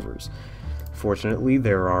than rovers. Fortunately,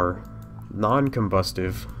 there are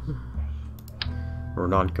non-combusting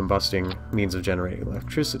means of generating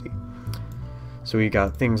electricity. So we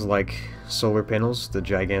got things like solar panels, the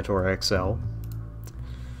Gigantor XL,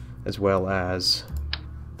 as well as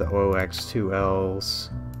the OX2Ls,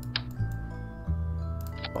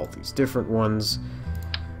 all these different ones,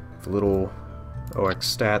 the little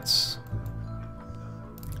OX stats,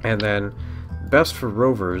 and then best for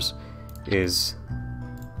rovers is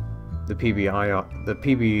the PBNUK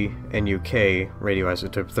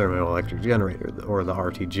radioisotope thermoelectric generator, or the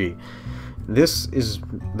RTG. This is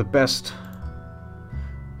the best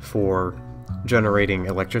for generating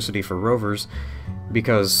electricity for rovers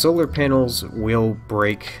because solar panels will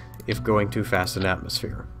break if going too fast in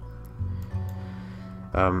atmosphere.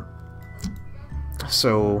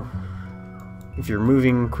 So if you're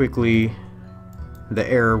moving quickly, the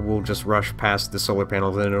air will just rush past the solar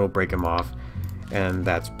panels and it'll break them off, and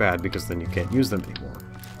that's bad because then you can't use them anymore.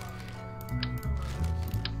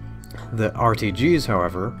 The RTGs,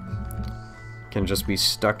 however, can just be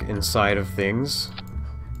stuck inside of things,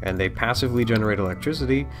 and they passively generate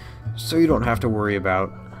electricity, so you don't have to worry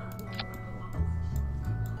about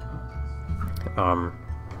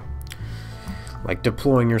like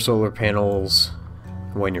deploying your solar panels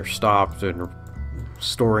when you're stopped and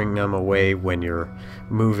storing them away when you're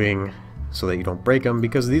moving so that you don't break them,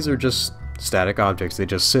 because these are just static objects. They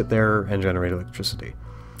just sit there and generate electricity.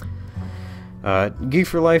 Geek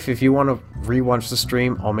for Life, if you want to rewatch the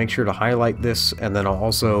stream, I'll make sure to highlight this, and then I'll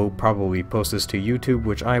also probably post this to YouTube,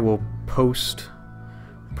 which I will post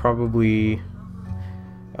probably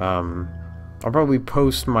I'll probably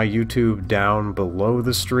post my YouTube down below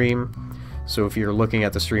the stream. So if you're looking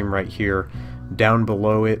at the stream right here, down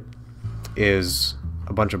below it is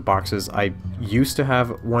a bunch of boxes. I used to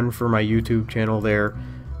have one for my YouTube channel there,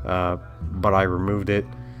 but I removed it.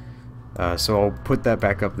 So I'll put that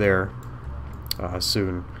back up there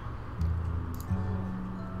soon,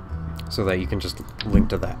 so that you can just link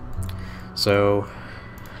to that. So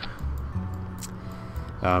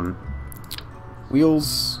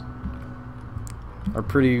wheels are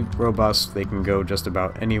pretty robust. They can go just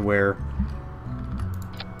about anywhere,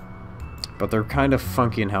 but they're kind of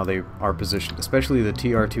funky in how they are positioned, especially the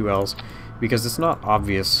TR2Ls, because it's not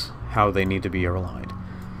obvious how they need to be aligned.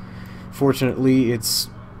 Fortunately, it's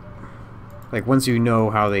like once you know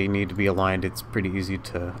how they need to be aligned, it's pretty easy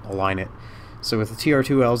to align it. So with the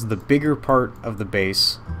TR2Ls, the bigger part of the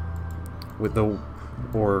base with the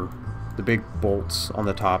big bolts on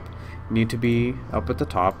the top need to be up at the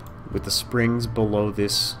top, with the springs below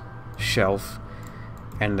this shelf,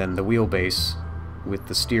 and then the wheelbase with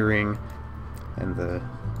the steering and the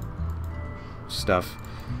stuff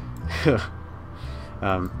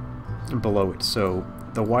below it. So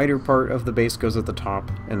the wider part of the base goes at the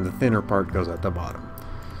top, and the thinner part goes at the bottom.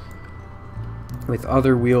 With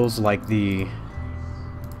other wheels like the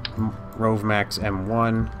Rovmax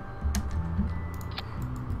M1,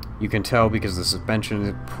 you can tell because the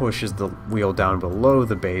suspension pushes the wheel down below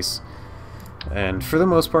the base, and for the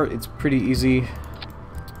most part it's pretty easy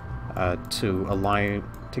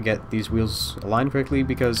to get these wheels aligned correctly,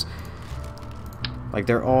 because like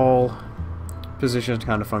they're all positioned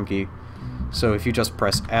kind of funky. So if you just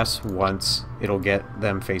press S once, it'll get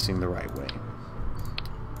them facing the right way.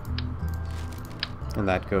 And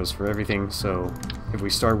that goes for everything. So if we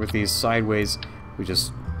start with these sideways, we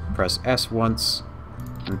just press S once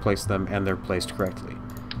and place them, and they're placed correctly.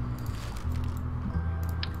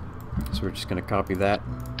 So we're just going to copy that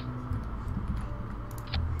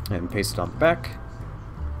and paste it on the back.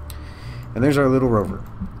 And there's our little rover.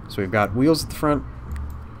 So we've got wheels at the front,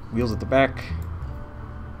 wheels at the back,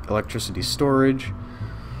 electricity storage,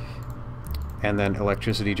 and then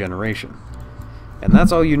electricity generation. And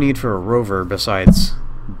that's all you need for a rover, besides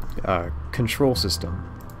control system,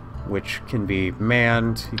 which can be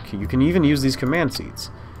manned. You can even use these command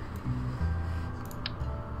seats.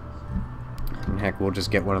 And heck, we'll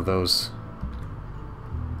just get one of those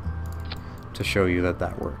to show you that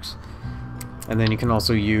that works. And then you can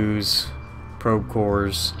also use probe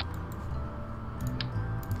cores,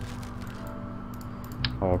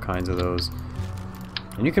 all kinds of those.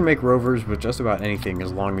 And you can make rovers with just about anything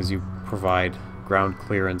as long as you provide ground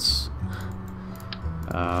clearance.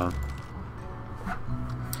 And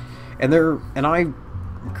I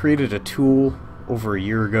created a tool over a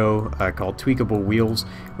year ago called Tweakable Wheels,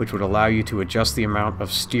 which would allow you to adjust the amount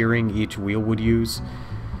of steering each wheel would use.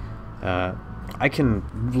 I can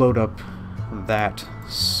load up that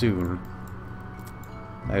soon.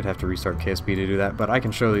 I'd have to restart KSP to do that, but I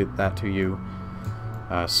can show that to you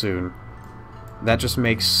soon. That just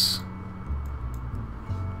makes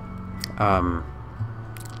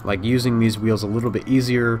like using these wheels a little bit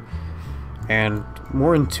easier and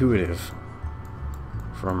more intuitive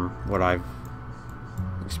from what I've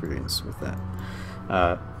experienced with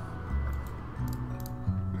that.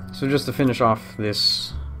 So just to finish off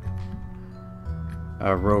this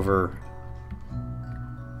rover,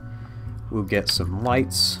 we'll get some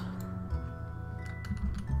lights.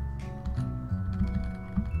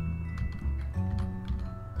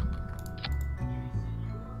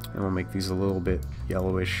 And we'll make these a little bit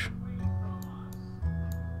yellowish.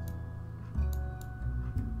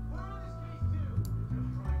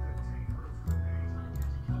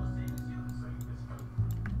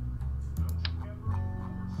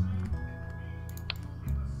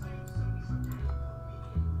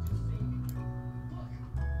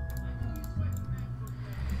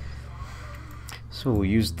 So we'll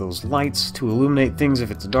use those lights to illuminate things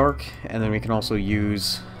if it's dark, and then we can also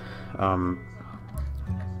use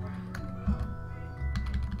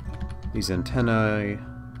these antennae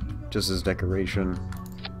just as decoration.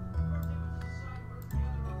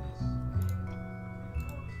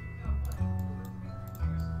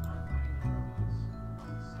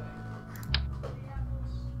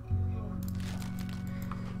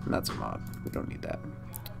 And that's a mod. We don't need that.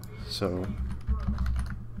 So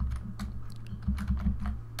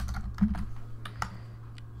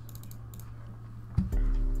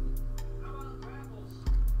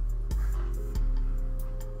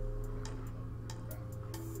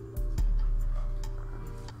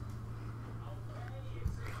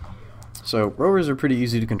rovers are pretty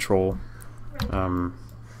easy to control.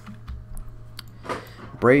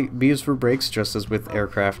 B is for brakes, just as with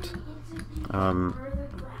aircraft.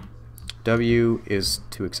 W is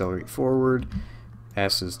to accelerate forward.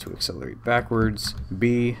 S is to accelerate backwards.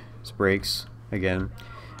 B is brakes, again.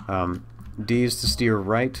 D is to steer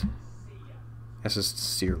right. S is to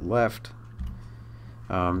steer left,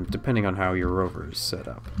 depending on how your rover is set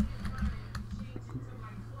up.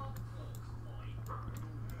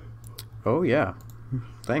 Oh yeah,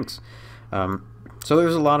 thanks. So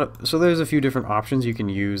there's a few different options you can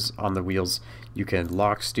use on the wheels. You can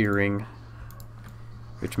lock steering,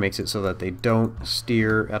 which makes it so that they don't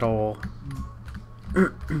steer at all.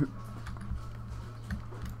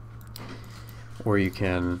 Or you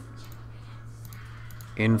can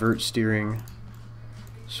invert steering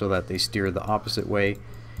so that they steer the opposite way,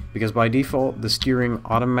 because by default the steering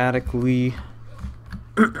automatically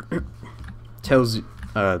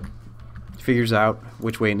figures out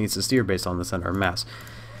which way it needs to steer based on the center of mass.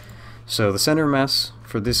 So the center of mass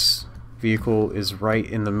for this vehicle is right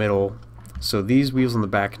in the middle, so these wheels on the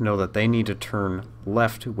back know that they need to turn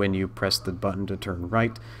left when you press the button to turn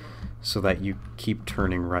right, so that you keep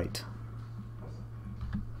turning right.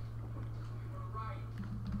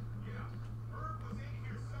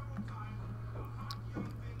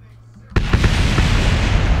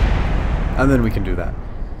 and then we can do that.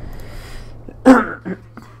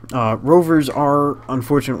 Rovers are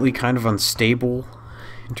unfortunately kind of unstable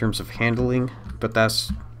in terms of handling, but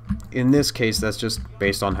that's, in this case, that's just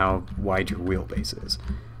based on how wide your wheelbase is.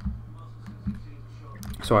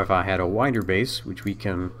 So if I had a wider base, which we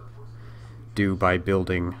can do by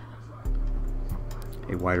building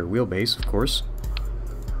a wider wheelbase, of course,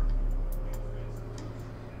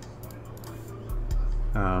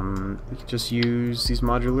 we can just use these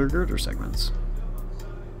modular girder segments.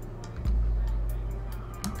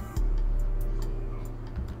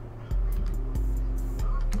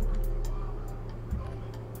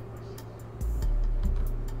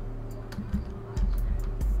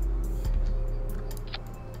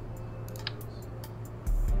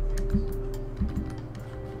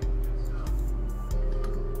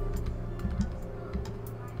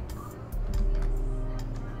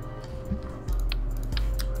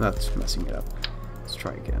 That's messing it up. Let's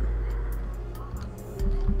try again.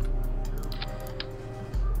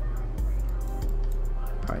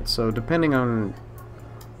 Alright, so depending on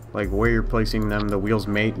like where you're placing them, the wheels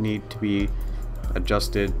may need to be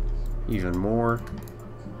adjusted even more.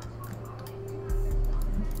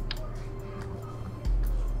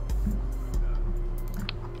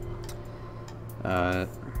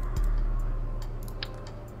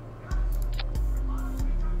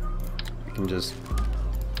 You can just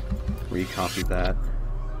recopy that.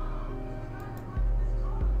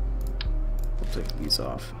 We'll take these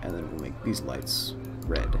off, and then we'll make these lights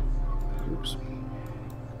red. Oops.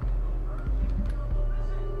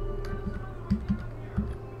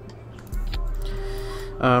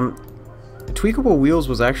 Tweakable Wheels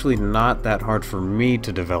was actually not that hard for me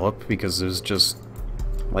to develop, because it was just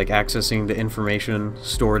like accessing the information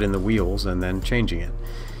stored in the wheels and then changing it.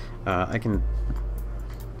 I can,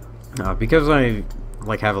 because I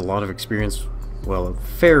have a lot of experience, well, a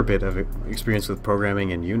fair bit of experience with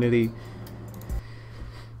programming in Unity.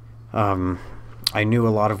 I knew a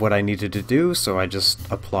lot of what I needed to do, so I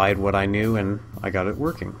just applied what I knew and I got it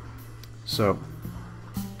working. So,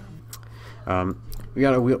 we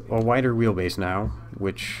got a wider wheelbase now,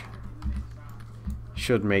 which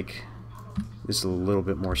should make this a little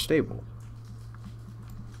bit more stable.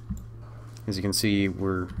 As you can see,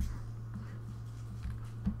 we're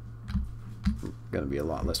going to be a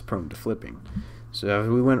lot less prone to flipping. So if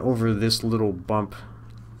we went over this little bump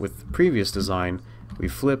with the previous design, we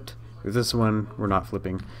flipped. With this one, we're not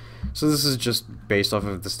flipping. So this is just based off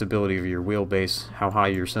of the stability of your wheelbase, how high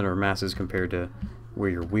your center of mass is compared to where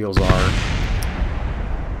your wheels are.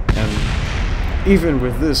 And even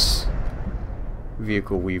with this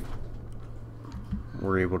vehicle, we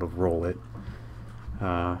were able to roll it.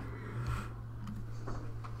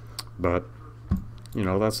 But, you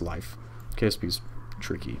know, that's life. KSP's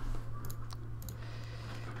tricky.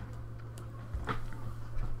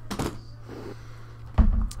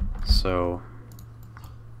 So,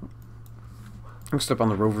 next up on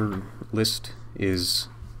the rover list is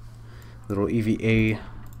little EVA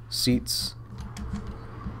seats.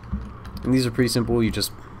 And these are pretty simple. You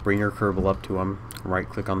just bring your Kerbal up to them, right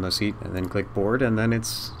click on the seat, and then click board, and then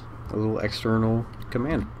it's a little external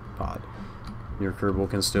command pod. Your Kerbal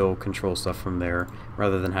can still control stuff from there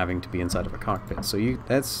rather than having to be inside of a cockpit. So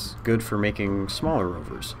that's good for making smaller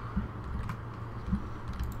rovers.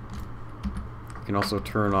 You can also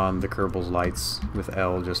turn on the Kerbal's lights with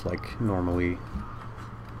L, just like normally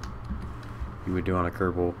you would do on a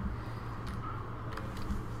Kerbal.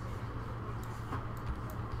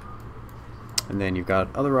 And then you've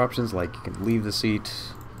got other options, like you can leave the seat.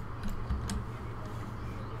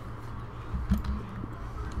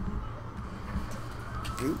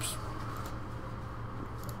 Oops.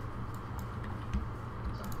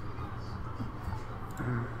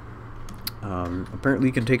 Apparently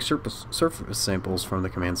you can take surface samples from the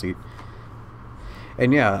command seat.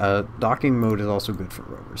 And yeah, docking mode is also good for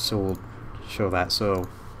rovers, so we'll show that. So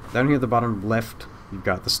down here at the bottom left, you've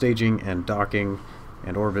got the staging and docking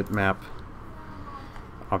and orbit map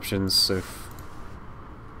options. So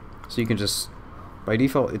you can just, by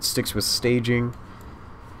default it sticks with staging,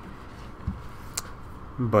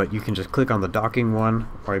 but you can just click on the docking one,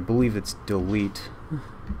 or I believe it's delete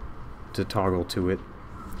to toggle to it.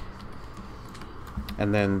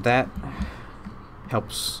 And then that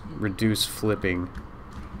helps reduce flipping,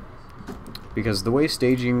 because the way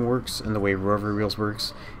staging works and the way rover wheels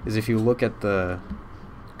works is if you look at the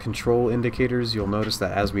control indicators, you'll notice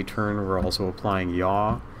that as we turn, we're also applying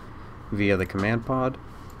yaw via the command pod.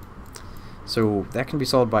 So that can be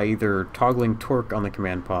solved by either toggling torque on the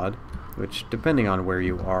command pod, which depending on where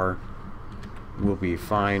you are will be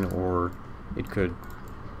fine, or it could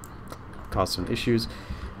cause some issues.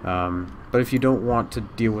 But if you don't want to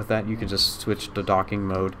deal with that, you can just switch to docking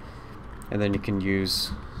mode, and then you can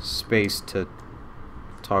use space to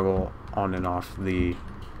toggle on and off the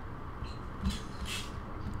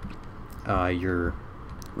your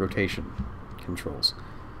rotation controls.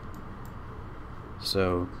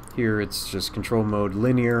 So here it's just control mode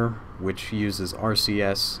linear, which uses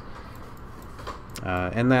RCS,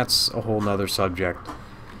 and that's a whole nother subject.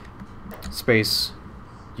 Space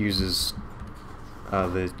uses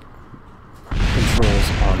the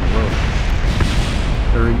controls on the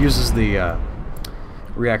rover, or it uses the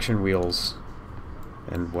reaction wheels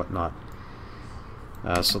and whatnot.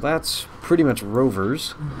 So that's pretty much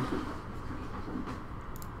Rovers.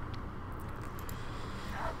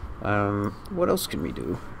 What else can we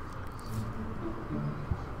do?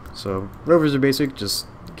 So Rovers are basic. Just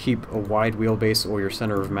keep a wide wheelbase or your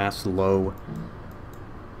center of mass low.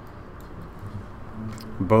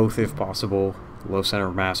 Both if possible. Low center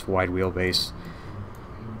of mass, wide wheelbase.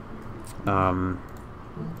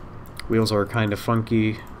 Wheels are kind of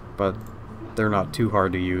funky, but they're not too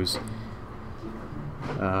hard to use.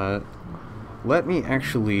 Let me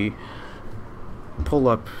actually pull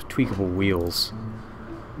up Tweakable Wheels,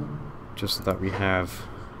 just so that we have,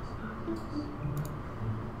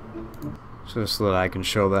 just so that I can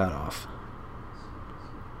show that off.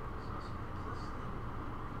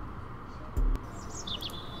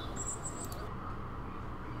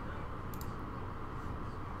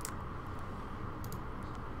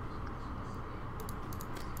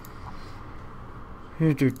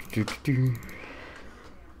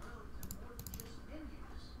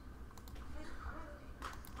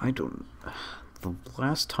 I don't... The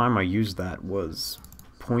last time I used that was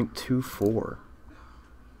 0.24.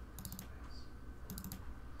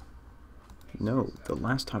 No, the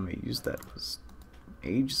last time I used that was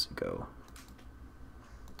ages ago.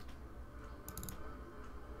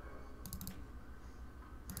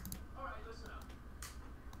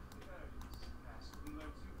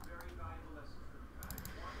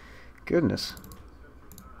 Goodness.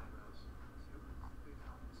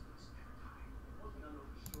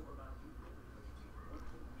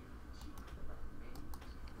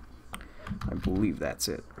 I believe that's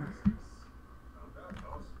it.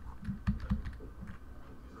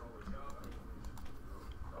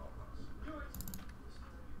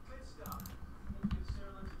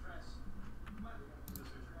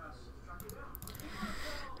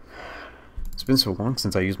 It's been so long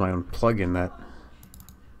since I used my own plugin that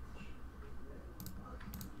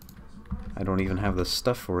I don't even have the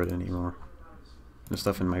stuff for it anymore. The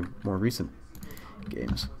stuff in my more recent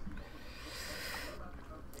games.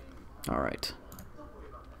 Alright.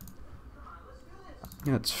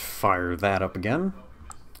 Let's fire that up again.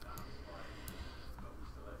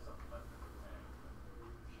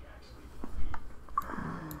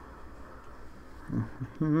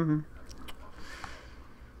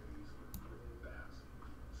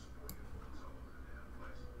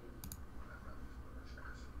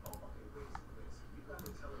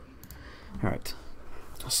 Alright.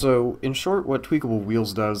 So, in short, what Tweakable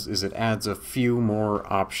Wheels does is it adds a few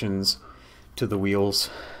more options to the wheels.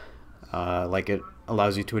 Like it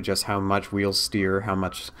allows you to adjust how much wheels steer, how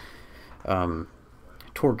much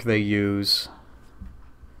torque they use.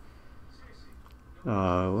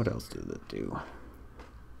 What else did it do?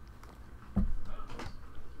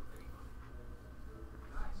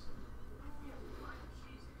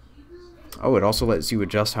 Oh, it also lets you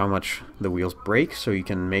adjust how much the wheels brake, so you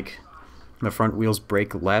can make the front wheels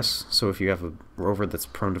brake less. So if you have a rover that's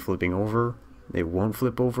prone to flipping over, it won't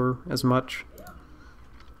flip over as much.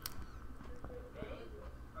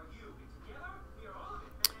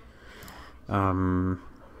 I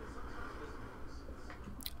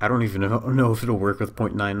don't even know if it'll work with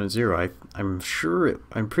 0.90. I'm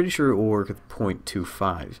pretty sure it will work with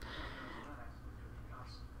 0.25.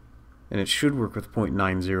 And it should work with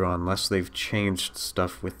 0.90 unless they've changed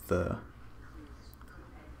stuff with the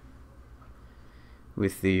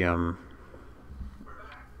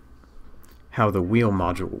how the wheel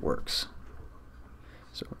module works.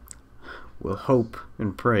 So we'll hope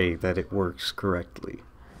and pray that it works correctly.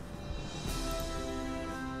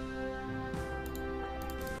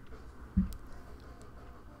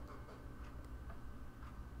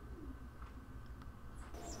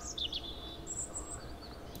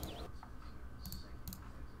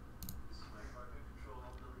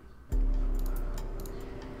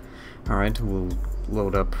 Alright, we'll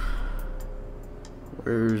load up.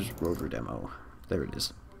 Where's rover demo? There it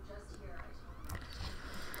is.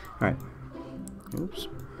 Alright. Oops.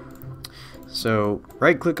 So,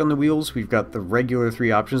 right click on the wheels. We've got the regular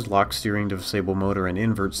three options: lock steering, disable motor, and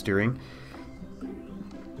invert steering.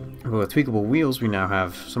 with Tweakable Wheels, we now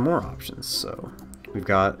have some more options. So we've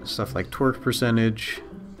got stuff like torque percentage,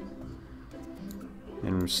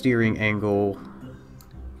 and steering angle,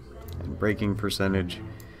 and braking percentage.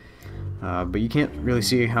 But you can't really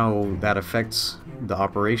see how that affects the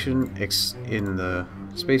operation in the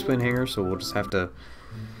spaceplane hangar, so we'll just have to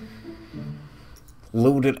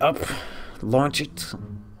load it up, launch it,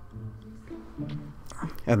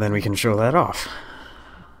 and then we can show that off.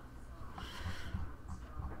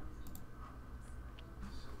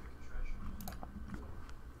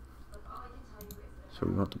 So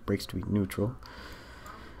we want the brakes to be neutral.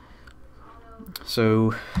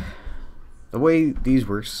 So the way these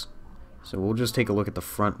works, so we'll just take a look at the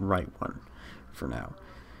front right one for now.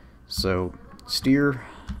 So steer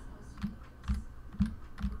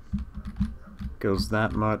goes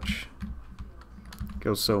that much,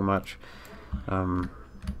 goes so much. Tweakable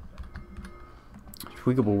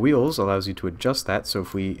Wheels allows you to adjust that, so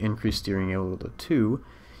if we increase steering angle to 2,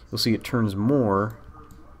 you'll see it turns more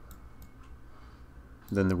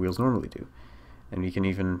than the wheels normally do. And you can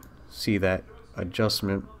even see that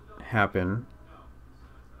adjustment happen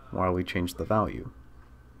while we change the value.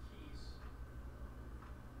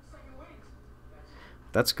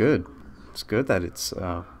 That's good. It's good that it's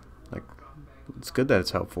it's good that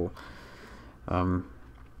it's helpful.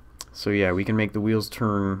 So yeah, we can make the wheels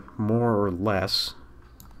turn more or less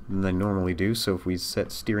than they normally do. So if we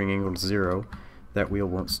set steering angle to 0, that wheel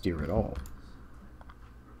won't steer at all.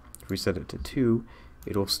 If we set it to 2,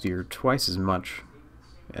 it'll steer twice as much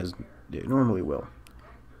as it normally will.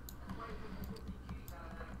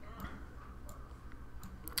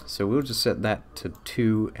 So we'll just set that to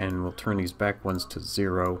 2, and we'll turn these back ones to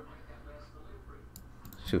 0,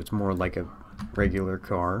 so it's more like a regular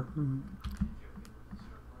car. And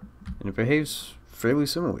it behaves fairly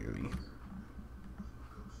similarly.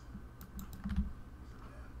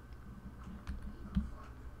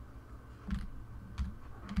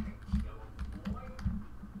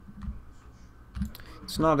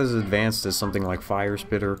 It's not as advanced as something like Fire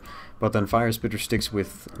Spitter, but then Fire Spitter sticks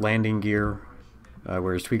with landing gear,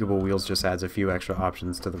 whereas Tweakable Wheels just adds a few extra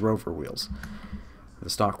options to the Rover wheels, the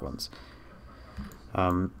stock ones.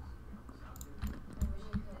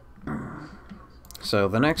 So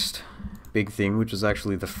the next big thing, which is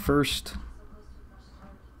actually the first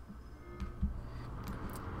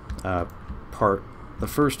the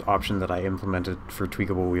first option that I implemented for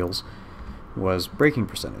Tweakable Wheels, was braking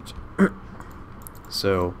percentage.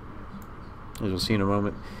 So, as you'll see in a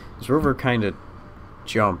moment, this rover kind of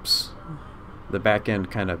jumps. The back end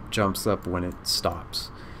kind of jumps up when it stops.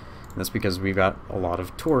 And that's because we've got a lot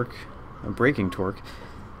of torque, braking torque,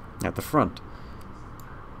 at the front.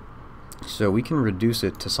 So we can reduce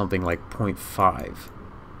it to something like 0.5.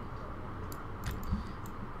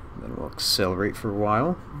 Then we'll accelerate for a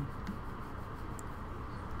while.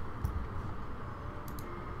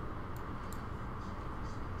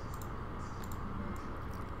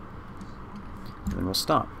 And then we'll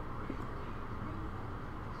stop.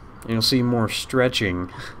 And you'll see more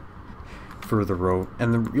stretching for the rover,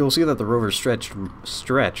 and you'll see that the rover stretched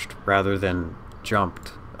rather than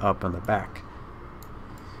jumped up on the back.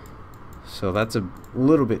 So that's a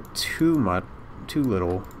little bit too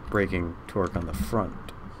little braking torque on the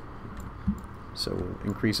front. So we'll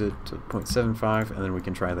increase it to 0.75, and then we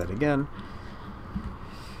can try that again.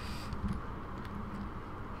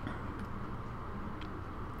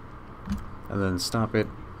 And then stop it,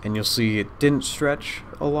 and you'll see it didn't stretch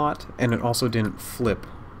a lot, and it also didn't flip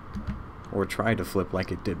or try to flip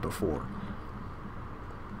like it did before.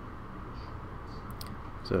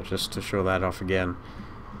 So just to show that off again,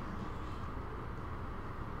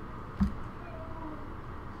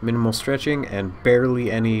 minimal stretching and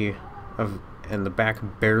barely any of, and the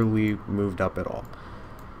back barely moved up at all.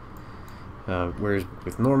 Whereas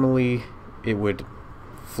with normally it would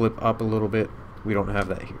flip up a little bit, we don't have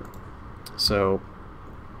that here. So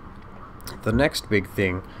the next big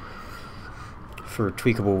thing for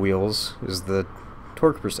Tweakable Wheels is the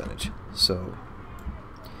torque percentage. So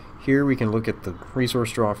here we can look at the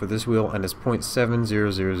resource draw for this wheel, and it's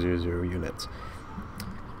 0.70000 units.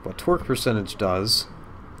 What torque percentage does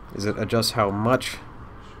is it adjusts how much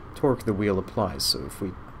torque the wheel applies. So if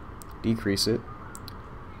we decrease it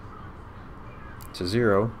to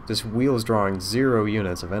 0, this wheel is drawing 0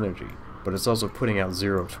 units of energy, but it's also putting out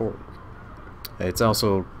 0 torque. It's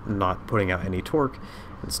also not putting out any torque.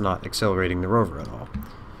 It's not accelerating the rover at all.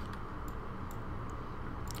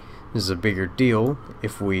 This is a bigger deal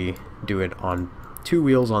if we do it on 2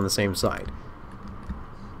 wheels on the same side.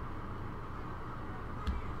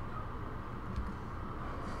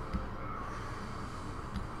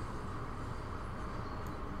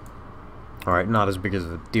 Alright, not as big as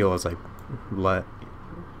a deal as I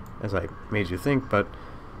made you think, but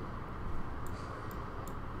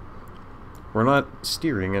we're not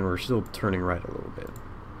steering and we're still turning right a little bit.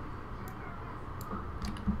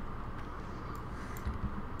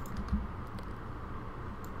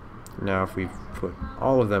 Now if we put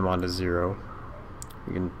all of them onto 0,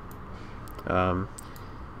 we can I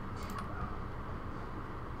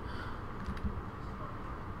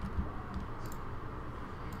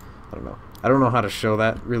don't know. I don't know how to show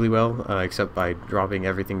that really well, except by dropping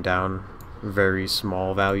everything down very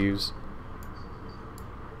small values.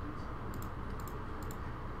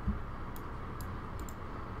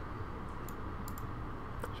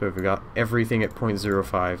 So if we got everything at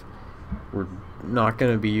 0.05, we're not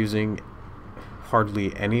going to be using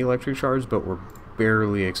hardly any electric charge, but we're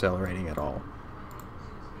barely accelerating at all.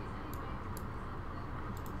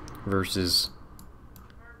 Versus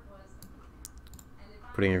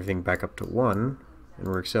putting everything back up to 1, and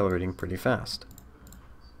we're accelerating pretty fast.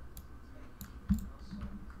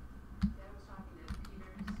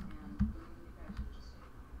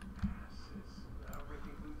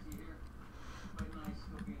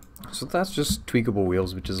 So that's just Tweakable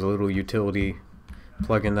Wheels, which is a little utility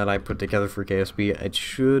plugin that I put together for KSB. It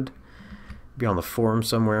should be on the forum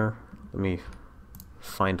somewhere. Let me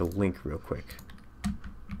find a link real quick.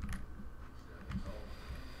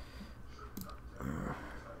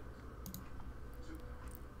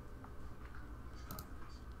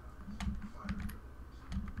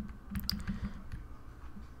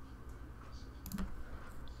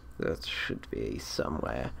 That should be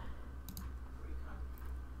somewhere.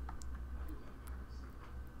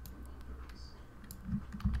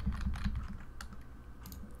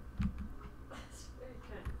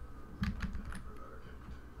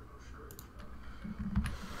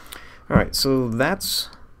 Alright, so that's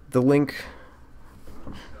the link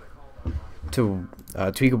to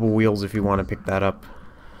Tweakable Wheels if you want to pick that up.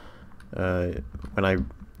 When I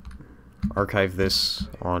archive this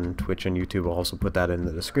on Twitch and YouTube, I'll also put that in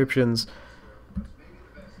the descriptions,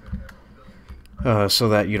 so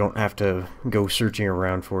that you don't have to go searching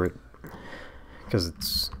around for it, because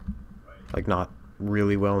it's like not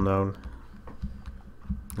really well known.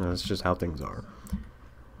 It's just how things are.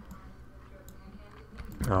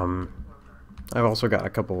 I've also got a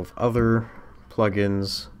couple of other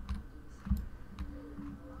plugins,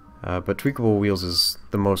 but Tweakable Wheels is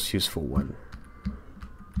the most useful one.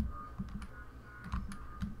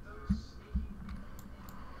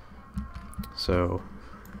 So,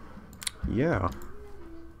 yeah.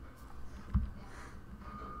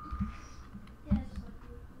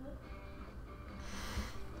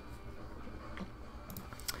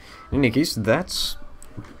 In any case, that's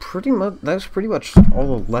pretty much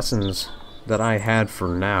all the lessons that I had for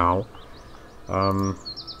now. I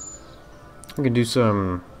could do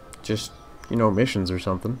some just, you know, missions or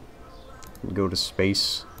something. Go to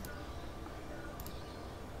space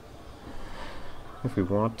if we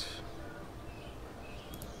want.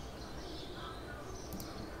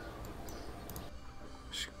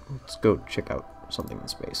 Let's go check out something in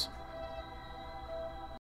space.